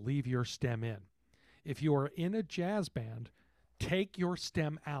setting is leave your stem in. If you are in a jazz band, take your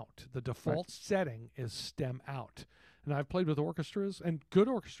stem out. The default setting is stem out. And I've played with orchestras and good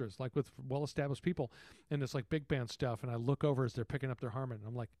orchestras, like with well-established people, and it's like big band stuff. And I look over as they're picking up their Harman, and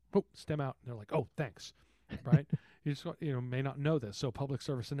I'm like, "Oh, stem out." And they're like, "Oh, thanks." Right? You just may not know this. So, public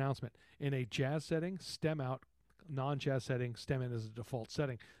service announcement: in a jazz setting, stem out; non-jazz setting, stem in as a default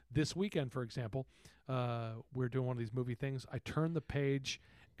setting. This weekend, for example, we're doing one of these movie things. I turn the page,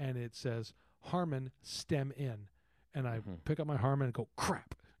 and it says Harman stem in, and I pick up my Harman and go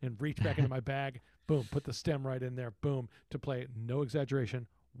crap, and reach back into my bag. Boom, put the stem right in there. Boom, to play, no exaggeration,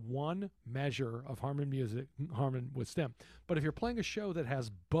 one measure of Harman music, Harman with stem. But if you're playing a show that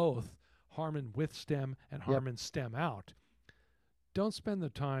has both Harman with stem and Harman stem out, don't spend the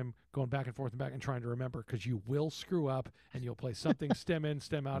time going back and forth and trying to remember, because you will screw up and you'll play something stem in,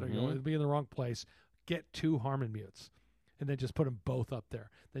 stem out, or you'll be in the wrong place. Get two Harman mutes and then just put them both up there.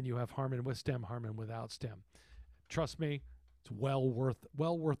 Then you have Harman with stem, Harman without stem. Trust me, it's well worth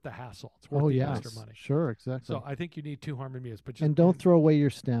the hassle. It's worth the extra money. Sure, exactly. So I think you need two Harman mutes, but and don't throw away your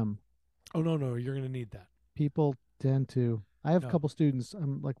stem. Oh no, you're going to need that. People tend to. I have a couple students.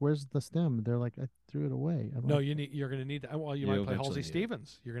 I'm like, "Where's the stem?" They're like, "I threw it away." I'm like, you're going to need that. Well, you might play Halsey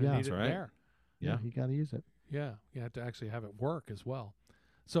Stevens. You're going to need it there. Yeah, you got to use it. Yeah, you have to actually have it work as well.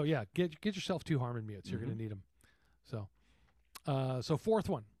 So yeah, get yourself two Harman mutes. You're going to need them. So fourth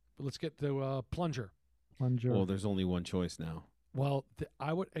one. Let's get to plunger. Plunger. Well, there's only one choice now. Well,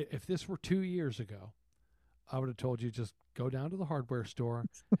 I would, if this were 2 years ago, I would have told you just go down to the hardware store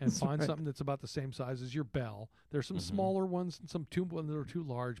and find something that's about the same size as your bell. There's some smaller ones and some ones that are too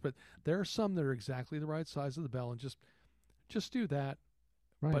large, but there are some that are exactly the right size of the bell, and just do that.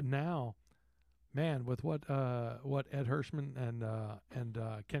 Right. But now, man, with what Ed Hirschman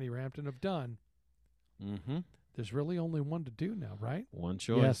and Kenny Rampton have done, there's really only one to do now, right? One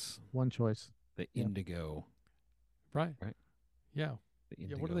choice. Yes, one choice. The Indigo. Right. Yeah.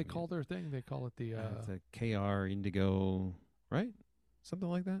 Yeah, what do they call their thing? They call it the KR Indigo, right? Something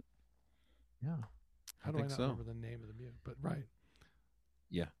like that. Yeah. How do I not remember the name of the mute? But right.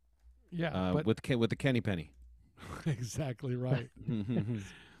 Yeah. Yeah. With the Kenny Penny. Exactly right.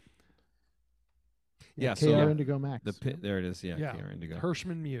 Yeah. So KR Indigo Max. There it is. Yeah. Yeah. KR Indigo.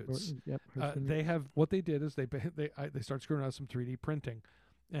 Hirschman mutes. Yep. Hirschman They have, what they did is they start screwing out some 3D printing,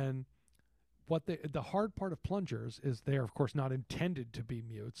 and the hard part of plungers is they are, of course, not intended to be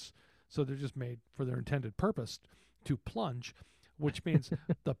mutes, so they're just made for their intended purpose to plunge. which means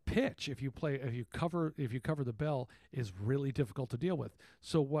the pitch, if you cover the bell, is really difficult to deal with.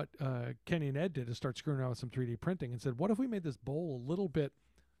 So what Kenny and Ed did is start screwing around with some 3D printing and said, what if we made this bowl a little bit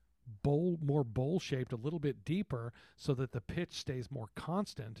more bowl shaped, a little bit deeper, so that the pitch stays more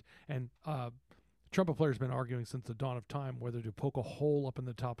constant. And trumpet players have been arguing since the dawn of time whether to poke a hole up in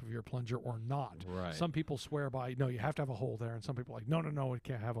the top of your plunger or not. Right. Some people swear by, no, you have to have a hole there, and some people are like, no, it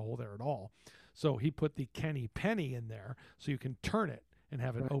can't have a hole there at all. So he put the Kenny penny in there so you can turn it and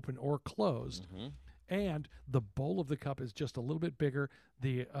have it open or closed. Mm-hmm. And the bowl of the cup is just a little bit bigger.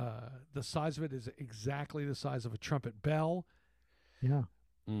 The size of it is exactly the size of a trumpet bell. Yeah.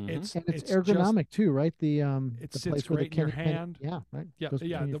 Mm-hmm. It's ergonomic too, right? The it the sits place where the great in your Kenny penny- hand. Yeah, right. Yeah, Goes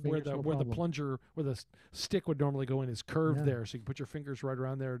between your where fingers, the no where the problem. plunger, where the stick would normally go in, is curved Yeah. there, so you can put your fingers right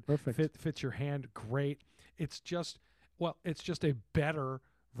around there. Perfect. Fits your hand great. It's just a better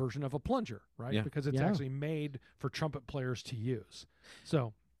version of a plunger, right? Yeah. Because it's Yeah. actually made for trumpet players to use.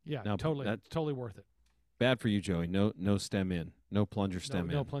 So yeah, Now, totally worth it. Bad for you, Joey. No stem in. No plunger stem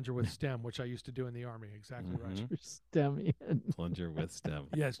No in. plunger with stem, which I used to do in the Army. Exactly right. Mhm. Your stem in. Plunger with stem.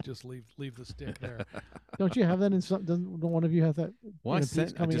 Yes, just leave the stick there. Don't you have that in some? Doesn't one of you have that? Well, in I a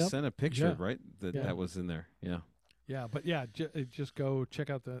piece I coming just up? sent a picture, Yeah. right? That was in there. Yeah. Yeah, but yeah, just go check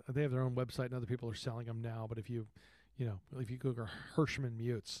out they have their own website, and other people are selling them now. But if you Google Hirschman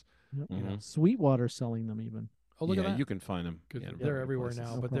mutes, Yep. Mhm. Sweetwater selling them even. oh look yeah, at that. you can find them. They're everywhere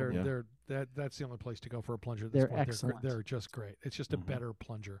now, No but problem. that's the only place to go for a plunger at this They're point. excellent. They're just great. It's just a Mhm. better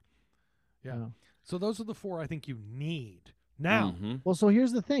plunger. Yeah. Yeah. So those are the four I think you need. Now, Well, so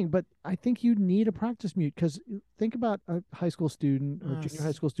here's the thing, but I think you need a practice mute because think about a high school student or junior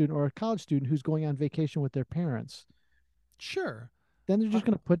high school student or a college student who's going on vacation with their parents. sure. Then they're just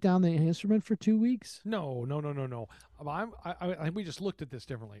going to put down the instrument for 2 weeks. No. I think we just looked at this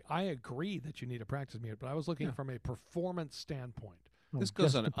differently. I agree that you need a practice mute, but I was looking from a performance standpoint. This Oh, goes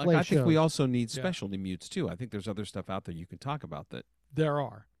just on. to play I think we shows. also need Yeah. specialty mutes too. I think there's other stuff out there you can talk about that. There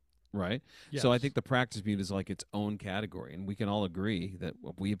are. Right. Yes. So I think the practice mute is like its own category, and we can all agree that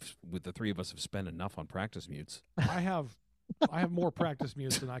with the three of us, have spent enough on practice mutes. I have more practice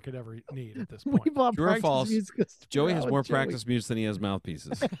mutes than I could ever need at this We point. bought True or practice false? mutes 'cause Joey we're has out more with Joey. practice mutes than he has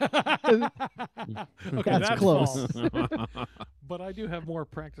mouthpieces. Okay, That's close. false. But I do have more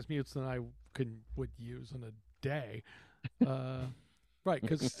practice mutes than I would use in a day. Right,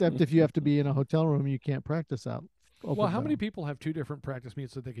 because Except if you have to be in a hotel room, you can't practice out. well, how many people? people have two different practice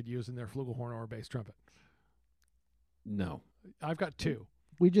mutes that they could use in their flugelhorn or bass trumpet? No. I've got two.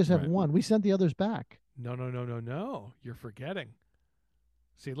 We just have Right. one. We sent the others back. No. You're forgetting.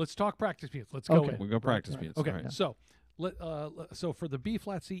 See, let's talk practice mutes. Let's go Okay. in. We'll go practice right. mutes. Okay, All right. so so for the B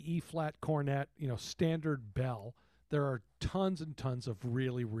flat C, E flat cornet, standard bell, there are tons and tons of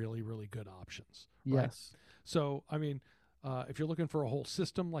really, really, really good options. Right? Yes. So I mean, if you're looking for a whole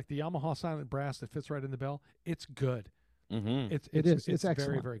system like the Yamaha silent brass that fits right in the bell, it's good. Mm-hmm. It's It's very,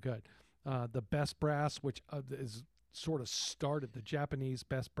 excellent. very good. The best brass, which is sort of started the Japanese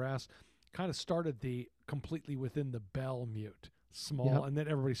best brass, kind of started the completely within the bell mute, small, Yep. and then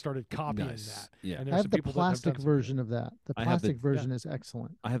everybody started copying Nice. that. Yeah. And I there's have some the people plastic that have done version of that. The I have the- plastic version is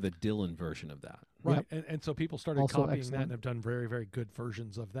excellent. I have the Dylan version of that. right, and so people started Also copying that excellent. and have done very, very good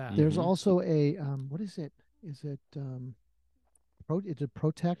versions of that. There's Mhm. also a what is it? Is it it's a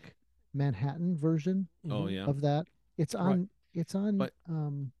Protec Manhattan version Oh Mhm. yeah. of that. It's Right. on But-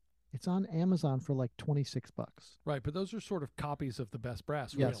 it's on Amazon for like $26. Right, but those are sort of copies of the best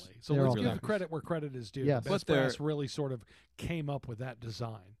brass, Yes, really. So they're let's all give copies. credit where credit is due. Yes. The best But they're- brass really sort of came up with that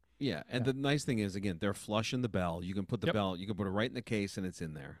design. Yeah, and Yeah. the nice thing is, again, they're flush in the bell. You can put the Yep. bell, you can put it right in the case, and it's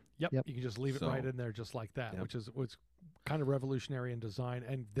in there. Yep, Yep. you can just leave it right So- in there just like that, Yep. which is what's kind of revolutionary in design,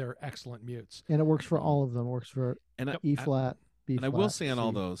 and they're excellent mutes. And it works for all of them. It works for And Yep. E flat, B and flat. I will say on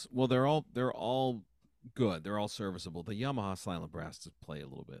all C. those, well, they're all good. They're all serviceable. The Yamaha silent brass does play a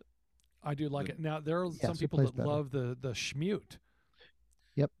little bit. I do like Good. it. Now there are some Yes, it people plays that better. love the Schmute,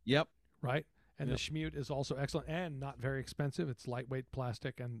 Yep. right? And Yep. the Schmute is also excellent and not very expensive. It's lightweight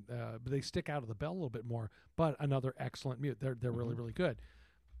plastic, and but they stick out of the bell a little bit more. But another excellent mute. They're really, Mhm. really good.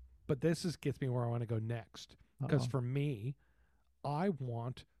 But this gets me where I want to go next, because Uh-oh. for me, I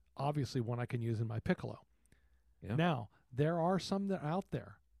want obviously one I can use in my piccolo. Yeah. Now there are some that are out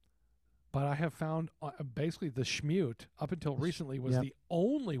there, but I have found basically the Schmute up until recently was Yep. the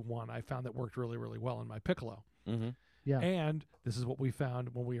only one I found that worked really, really well in my piccolo. Mm-hmm. Yeah. And this is what we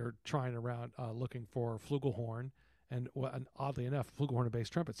found when we were trying around looking for flugelhorn. And oddly enough, flugelhorn and bass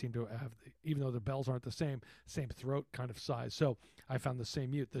trumpet seem to have, even though the bells aren't the same throat kind of size. So I found the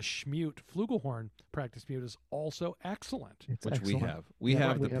same mute. The Schmute flugelhorn practice mute is also excellent. It's Which excellent. we have. We Yeah,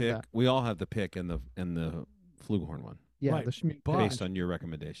 have we the have pick. that. We all have the pick and the flugelhorn one. Yeah, Right, the Schmute but- based on your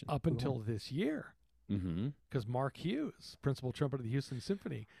recommendation. Up until this year, Mm-hmm. because Mark Hughes, principal trumpeter of the Houston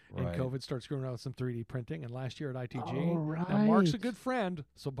Symphony, and Right. COVID starts screwing around with some 3D printing. And last year at ITG, Oh, right. now Mark's a good friend,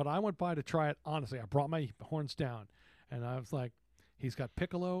 but I went by to try it. Honestly, I brought my horns down, and I was like, he's got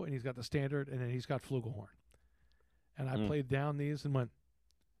piccolo, and he's got the standard, and then he's got flugelhorn. And I played down these and went,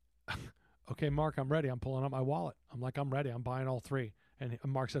 okay, Mark, I'm ready. I'm pulling out my wallet. I'm like, I'm ready. I'm buying all three. And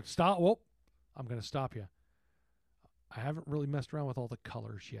Mark said, stop. Whoa, I'm going to stop you. I haven't really messed around with all the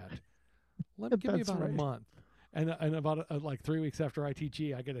colors yet. Give me That's about right. a month. And about like 3 weeks after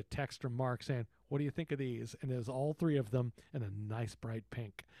ITG, I get a text from Mark saying, what do you think of these? And there's all three of them in a nice bright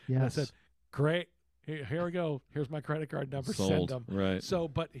pink. And I Yes. said, great. Here we go. Here's my credit card number. Send Sold. them. Right. So,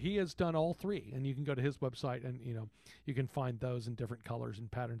 but he has done all three, and you can go to his website, and you can find those in different colors and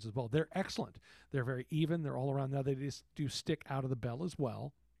patterns as well. They're excellent. They're very even. They're all around. Now they just do stick out of the bell as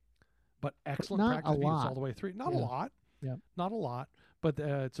well, but excellent not a practice views all lot. the way through. Not a Yeah. lot. Yeah. Not a lot, but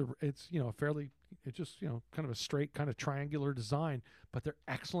it's fairly. It's just kind of a straight kind of triangular design, but they're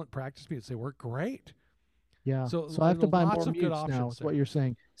excellent practice mutes. They work great. Yeah. So So I have to buy lots more of good mutes now. options Is what there. you're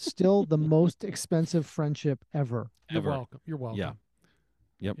saying. Still the most expensive friendship ever. You're Ever. welcome. You're welcome. Yeah.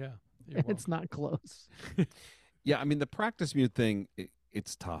 Yep. Yeah. You're It's not close. Yeah, I mean the practice mute thing,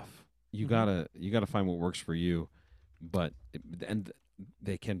 it's tough. You Mhm. gotta find what works for you, but and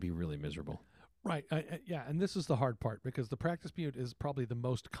they can be really miserable. Right. Yeah, and this is the hard part because the practice mute is probably the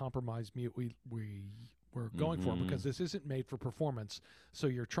most compromised mute we're going for Mhm. because this isn't made for performance. So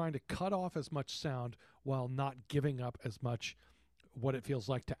you're trying to cut off as much sound while not giving up as much what it feels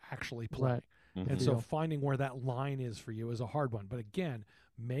like to actually play. Right. Mm-hmm. And so Yeah. finding where that line is for you is a hard one. But again,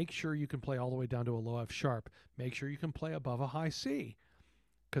 make sure you can play all the way down to a low F sharp. Make sure you can play above a high C.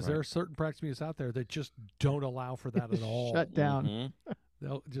 Because there Right. are certain practice mutes out there that just don't allow for that at all. Shut down. Mhm.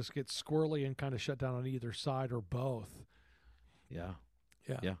 They'll just get squirrely and kind of shut down on either side or both. Yeah.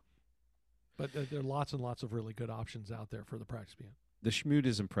 Yeah. Yeah. But there are lots and lots of really good options out there for the practice mute. The Schmute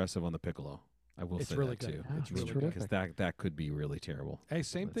is impressive on the piccolo. I will It's say really that good. too. Yeah, It's it's really terrific. because that could be really terrible. Hey,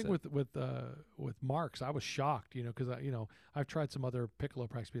 same That's thing it. with Mark's. I was shocked, because I've tried some other piccolo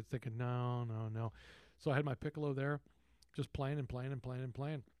practice mutes, thinking no. So I had my piccolo there, just playing and playing and playing and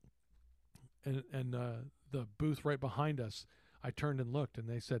playing, and the booth right behind us, I turned and looked, and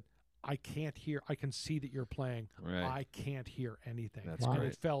they said, I can't hear. I can see that you're playing. Right. I can't hear anything. That's and great.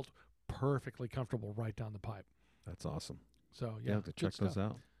 it felt perfectly comfortable right down the pipe. That's awesome. So You yeah, have to good check those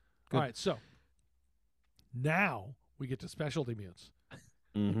stuff. out. Good. All right, so now we get to specialty mutes,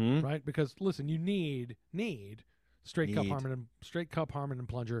 Mm-hmm. right? Because listen, you need straight cup Need. harmon and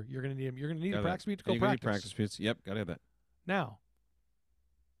plunger. You're gonna need them. You're gonna need a Got practice mute to go You're gonna need practice. practice mutes. Yep, gotta have that. Now,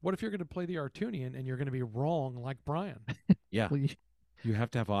 what if you're gonna play the Artunian and you're gonna be wrong like Bryan? Yeah, Well, you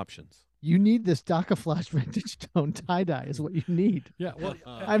have to have options. you need this Daka Flash vintage tone tie dye is what you need. Yeah, well,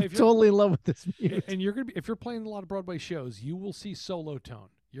 I'm if you're- totally in love with this mute. and you're gonna be if you're playing a lot of Broadway shows, you will see solo tone.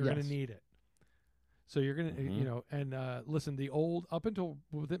 You're gonna Yes. need it. So you're gonna, Mhm. and listen. The old up until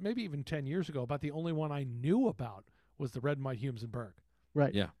maybe even 10 years ago, about the only one I knew about was the Red and White Humes and Berg.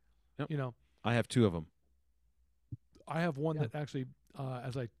 Right. Yeah. Yep. You know, I have two of them. I have one Yeah. that actually,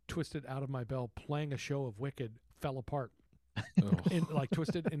 as I twisted out of my bell playing a show of Wicked, fell apart, like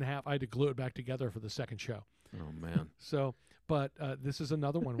twisted in half. I had to glue it back together for the second show. Oh man. So, but this is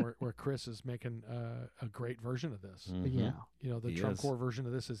another one where Chris is making a great version of this. Mhm. Yeah. The He Trump is. Core version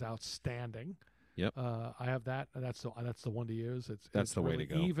of this is outstanding. Yep. I have that. That's the one to use. It's the way really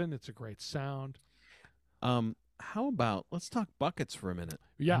to go. Even. It's a great sound. How about let's talk buckets for a minute?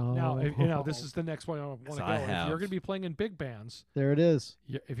 Yeah. Now, this Oh. is the next one I want to So go. I If you're have- going to be playing in big bands, There it is.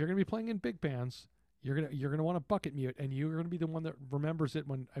 if you're going to be playing in big bands, you're gonna want a bucket mute, and you're going to be the one that remembers it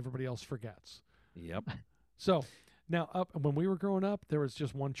when everybody else forgets. Yep. So now, when we were growing up, there was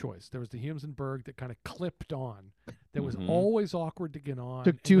just one choice. There was the Humes and Berg that kind of clipped on. That was Mhm. always awkward to get on.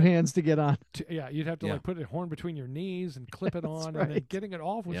 Took and two then hands to get on. you'd have to Yeah. like put a horn between your knees and clip it That's on, and then right. getting it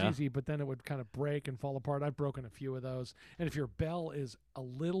off was Yeah. easy, but then it would kind of break and fall apart. I've broken a few of those, and if your bell is a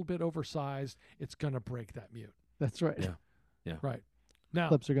little bit oversized, it's gonna break that mute. That's right. Yeah. Right now,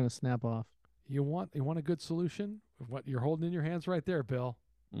 Clips are going to snap off. you want a good solution? What you're holding in your hands right there, Bill?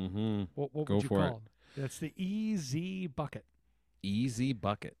 Mm-hmm. What Go would you for it. call it? That's the Easy Bucket. Easy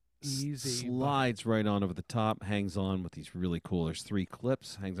bucket. Easy Slides right on over the top, hangs on with these really cool. There's 3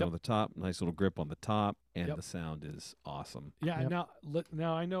 clips, hangs Yep. on over the top, nice little grip on the top, and Yep. the sound is awesome. Yeah. Yep.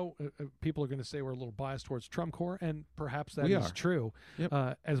 Now I know people are going to say we're a little biased towards Trumcore, and perhaps that We is are. true.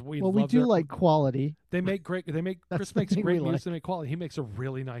 Yep. As we Well, we love do their- like quality. They make great. That's Chris the makes thing great we mutes. like. They make quality. He makes a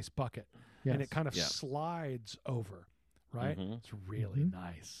really nice bucket, and Yes. it kind of Yeah. slides over, right? Mhm. It's really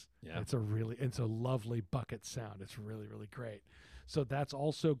nice. Yeah. It's a lovely bucket sound. It's really, really great. So that's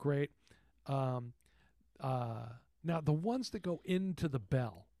also great. Um, now the ones that go into the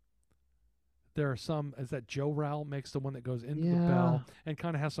bell, there are some. Is that Joe Rowell makes the one that goes into the bell and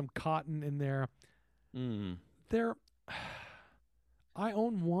kind of has some cotton in there. Mm. There, I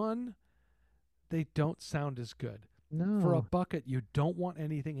own one. They don't sound as good. No. For a bucket, you don't want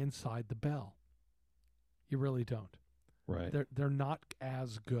anything inside the bell. You really don't. Right. They're not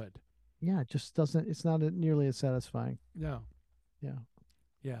as good. Yeah, it just doesn't. It's not nearly as satisfying. No. Yeah.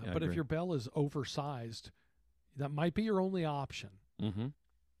 Yeah. Yeah, I But if agree. your bell is oversized, that might be your only option. Mm-hmm.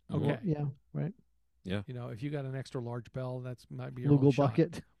 Okay. Yeah. Right. You know, if you got an extra large bell, that's might be your only Lugal shot.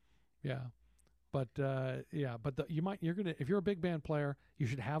 bucket. Yeah. But you're gonna, if you're a big band player, you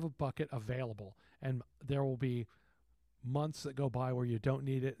should have a bucket available, and there will be months that go by where you don't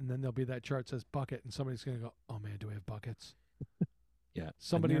need it, and then there'll be that chart that says bucket, and somebody's gonna go, oh man, do we have buckets? Yeah.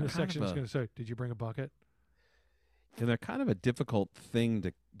 Somebody in they're the kind of section is gonna say, did you bring a bucket? And they're kind of a difficult thing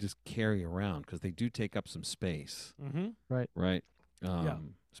to just carry around because they do take up some space, Mm-hmm. right? Yeah.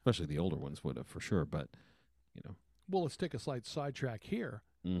 Especially the older ones would have for sure, but you know. Well, let's take a slight sidetrack here.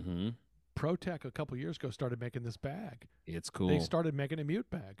 Mm-hmm. ProTech a couple years ago started making this bag. It's cool. They started making a mute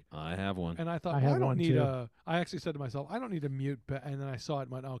bag. I have one. And I thought, I well, have I don't one need too. I actually said to myself, I don't need a mute bag. And then I saw it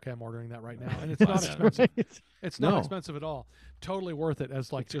and went, okay, I'm ordering that right now. And it's not Yeah. expensive. Right. It's not No. expensive at all. Totally worth it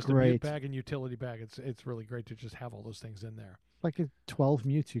as like It's just a mute great. bag and utility bag. It's really great to just have all those things in there. Like 12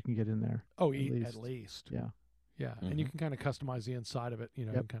 mutes you can get in there. Oh, At at least. Yeah. Yeah. And you Mhm. can kind of customize the inside of it. You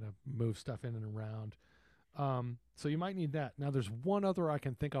know, Yep. you can kind of move stuff in and around. So you might need that. Now, there's one other I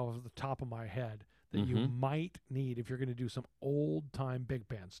can think of off the top of my head that you Mhm. might need if you're going to do some old time big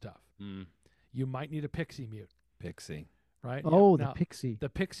band stuff. Mm. You might need a Pixie mute, Pixie. right? Oh, Now, the Pixie. the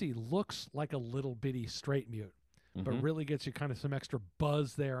Pixie looks like a little bitty straight mute, but Mhm. really gets you kind of some extra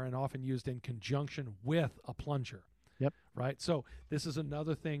buzz there, and often used in conjunction with a plunger. Yep. Right. So this is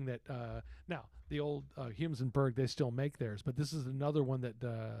another thing that now the old Humensenberg, they still make theirs, but this is another one that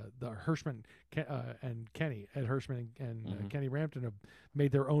the Hirschman and Kenny, Ed Hirschman and Mhm. Kenny Rampton have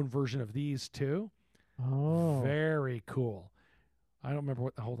made their own version of these too. Oh. Very cool. I don't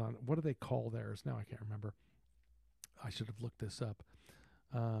remember hold on. What do they call theirs? Now I can't remember. I should have looked this up.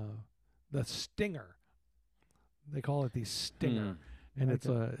 The Stinger. They call it the Stinger. And Like it's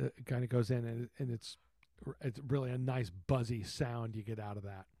it kind of goes in and it's really a nice buzzy sound you get out of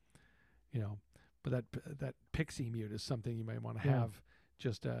that. You know, but that Pixie mute is something you may want to Yeah. have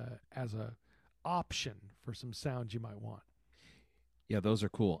just as a option for some sounds you might want. Yeah, those are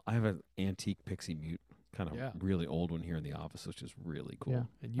cool. I have an antique Pixie mute, kind of Yeah. really old one here in the office, which is really cool. Yeah.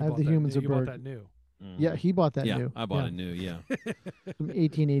 And you I have bought the that, Humensenberg. you bought that new. Mhm. Yeah, he bought that yeah, new. I bought Yeah. a new, yeah. From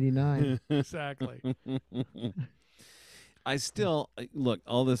 1889. Exactly. I still look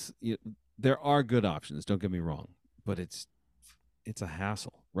all this. There are good options. Don't get me wrong, but it's a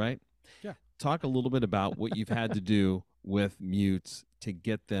hassle, right? Yeah. Talk a little bit about what you've had to do with mutes to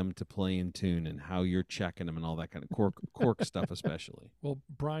get them to play in tune and how you're checking them and all that kind of cork stuff, especially. Well,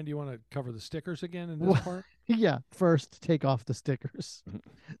 Brian, do you want to cover the stickers again in this Well, part? Yeah, first take off the stickers. Mhm.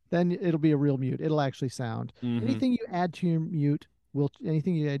 Then it'll be a real mute. It'll actually sound. Mhm. Anything you add to your mute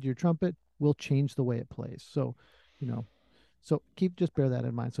anything you add to your trumpet will change the way it plays. So, just bear that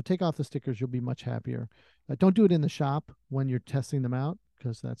in mind. So take off the stickers, you'll be much happier. Don't do it in the shop when you're testing them out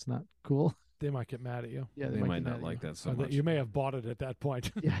because that's not cool. They might get mad at you. Yeah, They get might mad not at like you. that so Or that much. you may have bought it at that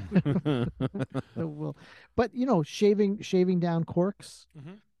point. Yeah. Well, but shaving down corks.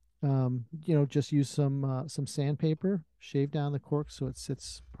 Just use some sandpaper, shave down the cork so it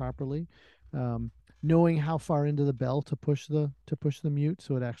sits properly. Knowing how far into the bell to push the mute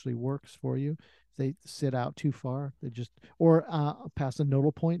so it actually works for you. If they sit out too far, or past a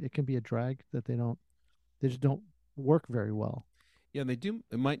nodal point, it can be a drag that they just don't work very well. Yeah, and they do.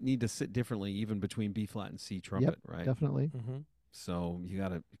 It might need to sit differently even between B flat and C trumpet, right? Definitely. Mm-hmm. So you got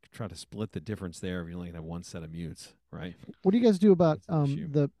to try to split the difference there if you only have one set of mutes, right? What do you guys do about That's an issue.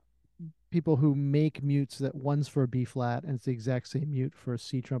 the people who make mutes that one's for a B flat and it's the exact same mute for a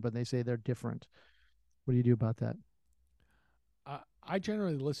C trumpet and they say they're different? What do you do about that? I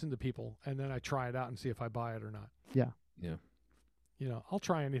generally listen to people and then I try it out and see if I buy it or not. Yeah. I'll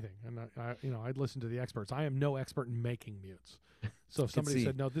try anything, and I'd listen to the experts. I am no expert in making mutes, so if somebody see.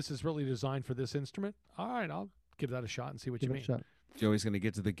 said, "No, this is really designed for this instrument," all right, I'll give that a shot and see what Give you it mean. a shot. Joey's going to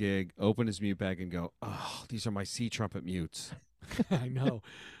get to the gig, open his mute bag, and go, "Oh, these are my C trumpet mutes." I know.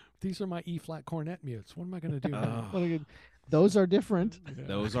 These are my E flat cornet mutes. What am I going to do now? What a good- Those are different. Yeah.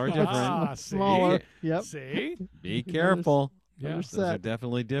 Those are different. Ah, see? Smaller. Yep. See? Be careful. Yeah. Those Those are set.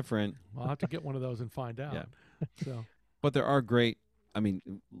 definitely different. I'll have to get one of those and find out. Yeah. So But there are great. I mean,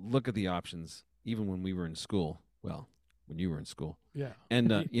 look at the options. Even when we were in school. Well, when you were in school. Yeah. And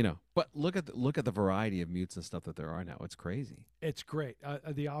but look at the variety of mutes and stuff that there are now. It's crazy. It's great.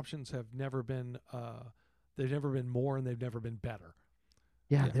 The options have never been they've never been more and they've never been better.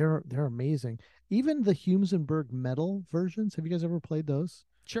 Yeah, Yeah. they're amazing. Even the Humesenberg metal versions. Have you guys ever played those?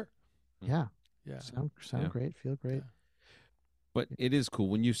 Sure. Yeah, Yeah. sound Yeah. great, feel great. Yeah. But it is cool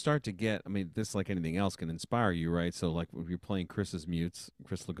when you start to get. I mean, this like anything else can inspire you, right? So like when you're playing Chris's mutes,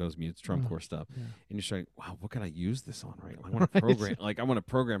 Chris Legault's mutes, Trump Core stuff, yeah. and you're saying, "Wow, what can I use this on?" Right? I want to Right. program. Like I want to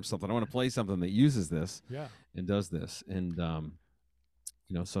program something. I want to play something that uses this Yeah. and does this, and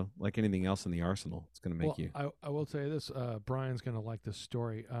so like anything else in the arsenal, it's going to make you. I will tell you this. Brian's going to like this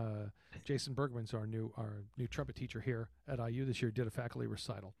story. Jason Bergman's our new trumpet teacher here at IU this year. Did a faculty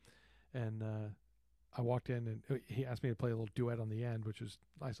recital, and I walked in and he asked me to play a little duet on the end, which was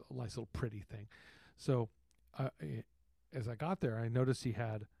a nice little pretty thing. So as I got there, I noticed he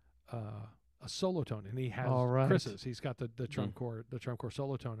had a solo tone, and he has All right. Chris's. He's got the trump core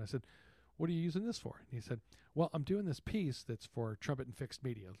solo tone. I said, "What are you using this for?" And he said, "Well, I'm doing this piece that's for trumpet and fixed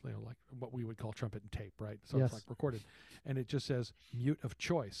media, like what we would call trumpet and tape, right? So Yes. it's like recorded, and it just says mute of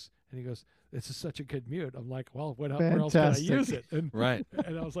choice." And he goes, "This is such a good mute." I'm like, "Well, where else can I Fantastic. use it?" And Right.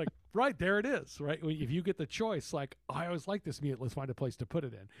 and I was like, "Right there it is, right? If you get the choice, like I always like this mute, let's find a place to put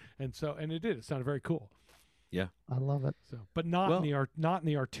it in." And it did. It sounded very cool. I love it. So, but not in the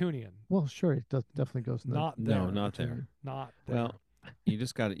Artunian, Well, sure, it definitely goes. In the, not No, there, not there. not there. Well, you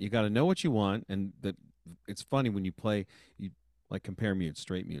just got to know what you want, and that it's funny when you play you like compare mutes,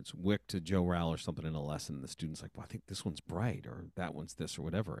 straight mutes, Wick to Joe Rowell or something in a lesson, and the student's like, "Well, I think this one's bright or that one's this or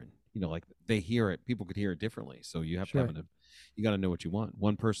whatever," and like they hear it, people could hear it differently, so you have Sure. you got to know what you want.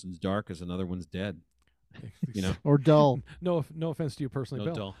 One person's dark as another one's dead. or dull. no offense to you personally,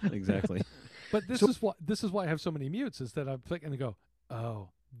 No Bill. dull, exactly. But this is why I have so many mutes, is that I'm thinking and go, "Oh,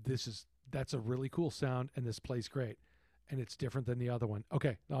 that's a really cool sound, and this plays great, and it's different than the other one."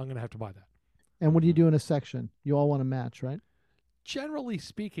 Okay, now I'm gonna have to buy that. And what do you do in a section? You all want to match, right? Generally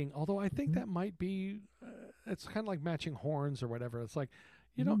speaking, although I think Mhm. that might be, it's kind of like matching horns or whatever. It's like,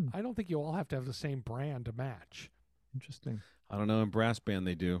 Mm. I don't think you all have to have the same brand to match. Interesting. I don't know. In brass band,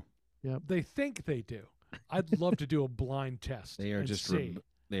 they do. They think they do. I'd love to do a blind test. They are and just see.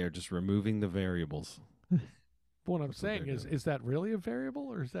 they are just removing the variables. But what I'm That's what saying they're is that really a variable,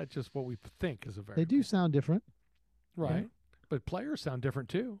 or is that just what we think is a variable? They do sound different. Right. But players sound different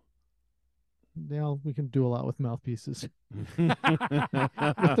too. We can do a lot with mouthpieces. With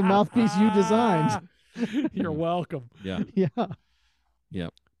the mouthpiece you designed. You're welcome. Yeah. Yeah, Yeah.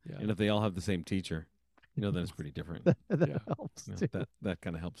 And if they all have the same teacher, then it's pretty different. that Yeah. helps You know, too. that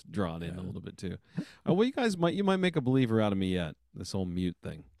kind of helps draw it in Yeah. a little bit too. Well, you might make a believer out of me yet. This whole mute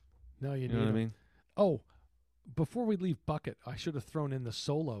thing. No, you You need know what I 'em. mean? Oh, before we leave Bucket, I should have thrown in the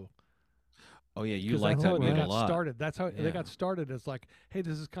solo. Oh yeah, you 'Cause like that's that how right. they mute a got lot. started. That's how they Yeah. got started. As like, hey,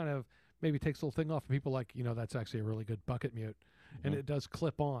 this is kind of maybe takes a little thing off, and people like, that's actually a really good Bucket mute, and Mhm. it does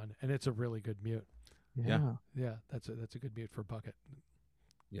clip on, and it's a really good mute. Yeah. Yeah, that's a good mute for Bucket.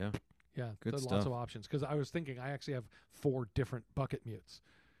 Yeah. Yeah, Good there's stuff. lots of options. Because I was thinking, I actually have 4 different Bucket mutes.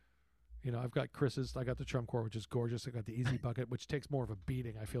 I've got Chris's. I got the Trump Core, which is gorgeous. I got the Easy Bucket, which takes more of a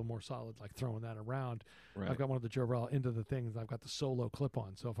beating. I feel more solid, like throwing that around. Right. I've got one of the Joe Rowell into the things. I've got the solo clip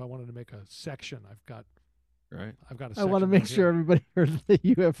on. So if I wanted to make a section, I've got Right. a I section. want to make right sure here. everybody heard that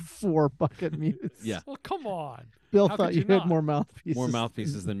you have 4 bucket mutes. Yeah. Well, come on. Bill How thought could you you had not? more mouthpieces. More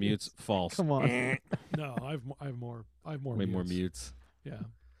mouthpieces than mutes. False. Come on. No, I have more. Way more mutes. Yeah.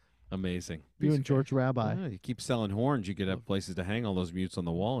 Amazing. You Piece and of George Rabbi. Yeah, you keep selling horns, you could have places to hang all those mutes on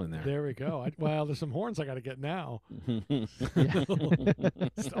the wall in there. There we go. Well, there's some horns I got to get now. Yeah.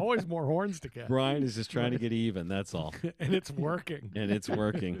 It's always more horns to get, Brian is just trying to get even. That's all, and it's working. and it's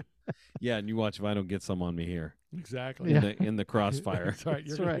working. Yeah, and you watch if I don't get some on me here Exactly. Yeah. in the crossfire. That's right.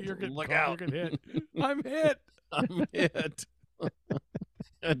 You're That's gonna, right. You're getting Look caught, out. You're getting hit. I'm hit. I'm hit,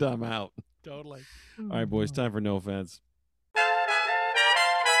 and I'm out. Totally. All right, boys, time for no offense.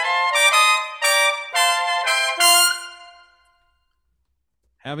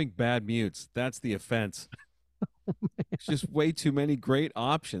 Having bad mutes, that's the offense. It's just way too many great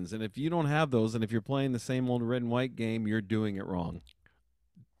options. And if you don't have those, and if you're playing the same old red and white game, you're doing it wrong.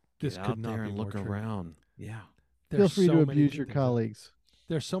 This Get could out not there be and more look true. around. Yeah. Feel There's free so to many abuse good your things out- colleagues.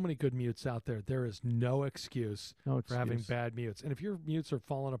 There's so many good mutes out there. There is no excuse No for excuse. having bad mutes. And if your mutes are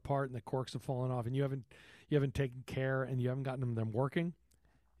falling apart and the corks have fallen off, and you haven't taken care and you haven't gotten them working,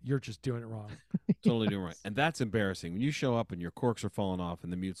 you're just doing it wrong. Totally doing right. And that's embarrassing. When you show up and your corks are falling off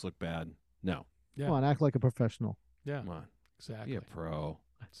and the mutes look bad, no. Yeah. Come on, act like a professional. Yeah. Come on. Exactly. Be a pro.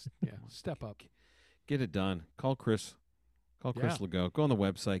 Yeah. Step up. Get it done. Call Chris Call Chris Legault. Go on the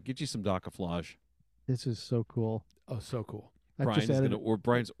website. Get you some Docaflage. This is so cool. Oh, so cool.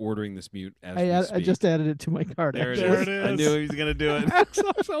 Brian's ordering this mute as we I speak. just added it to my cart. There actually. it is. I knew he was going to do it.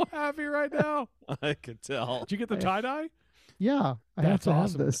 I'm so happy right now. I could tell. Did you get the tie-dye? Yeah, I That's have to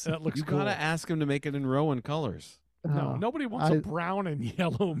awesome. have this. That looks You cool. got to ask him to make it in Rowan colors. No, nobody wants a brown and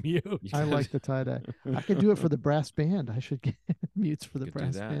yellow mute. I like the tie-dye. I could do it for the brass band. I should get mutes for the Could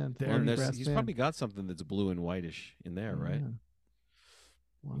brass do that. band. There Well, you brass he's band. probably got something that's blue and whitish in there, right? Yeah.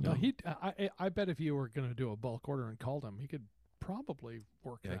 Wow. No, I bet if you were going to do a bulk order and called him, he could probably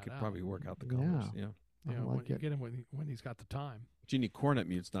work Yeah, that he could out. probably work out the colors. Yeah. You I know, like when you it. get him when he's got the time. But you need cornet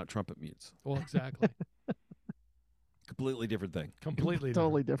mutes, not trumpet mutes. Well, exactly. Completely different thing. Completely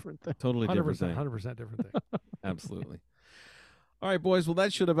Totally different thing. Totally different 100%, thing. 100% different thing. Absolutely. All right, boys. Well,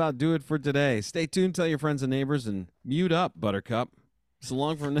 that should about do it for today. Stay tuned. Tell your friends and neighbors and mute up, Buttercup. So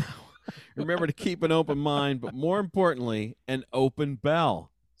long for now. Remember to keep an open mind, but more importantly, an open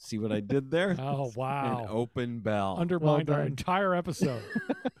bell. See what I did there? Oh, wow. An open bell. Undermined our done. entire episode.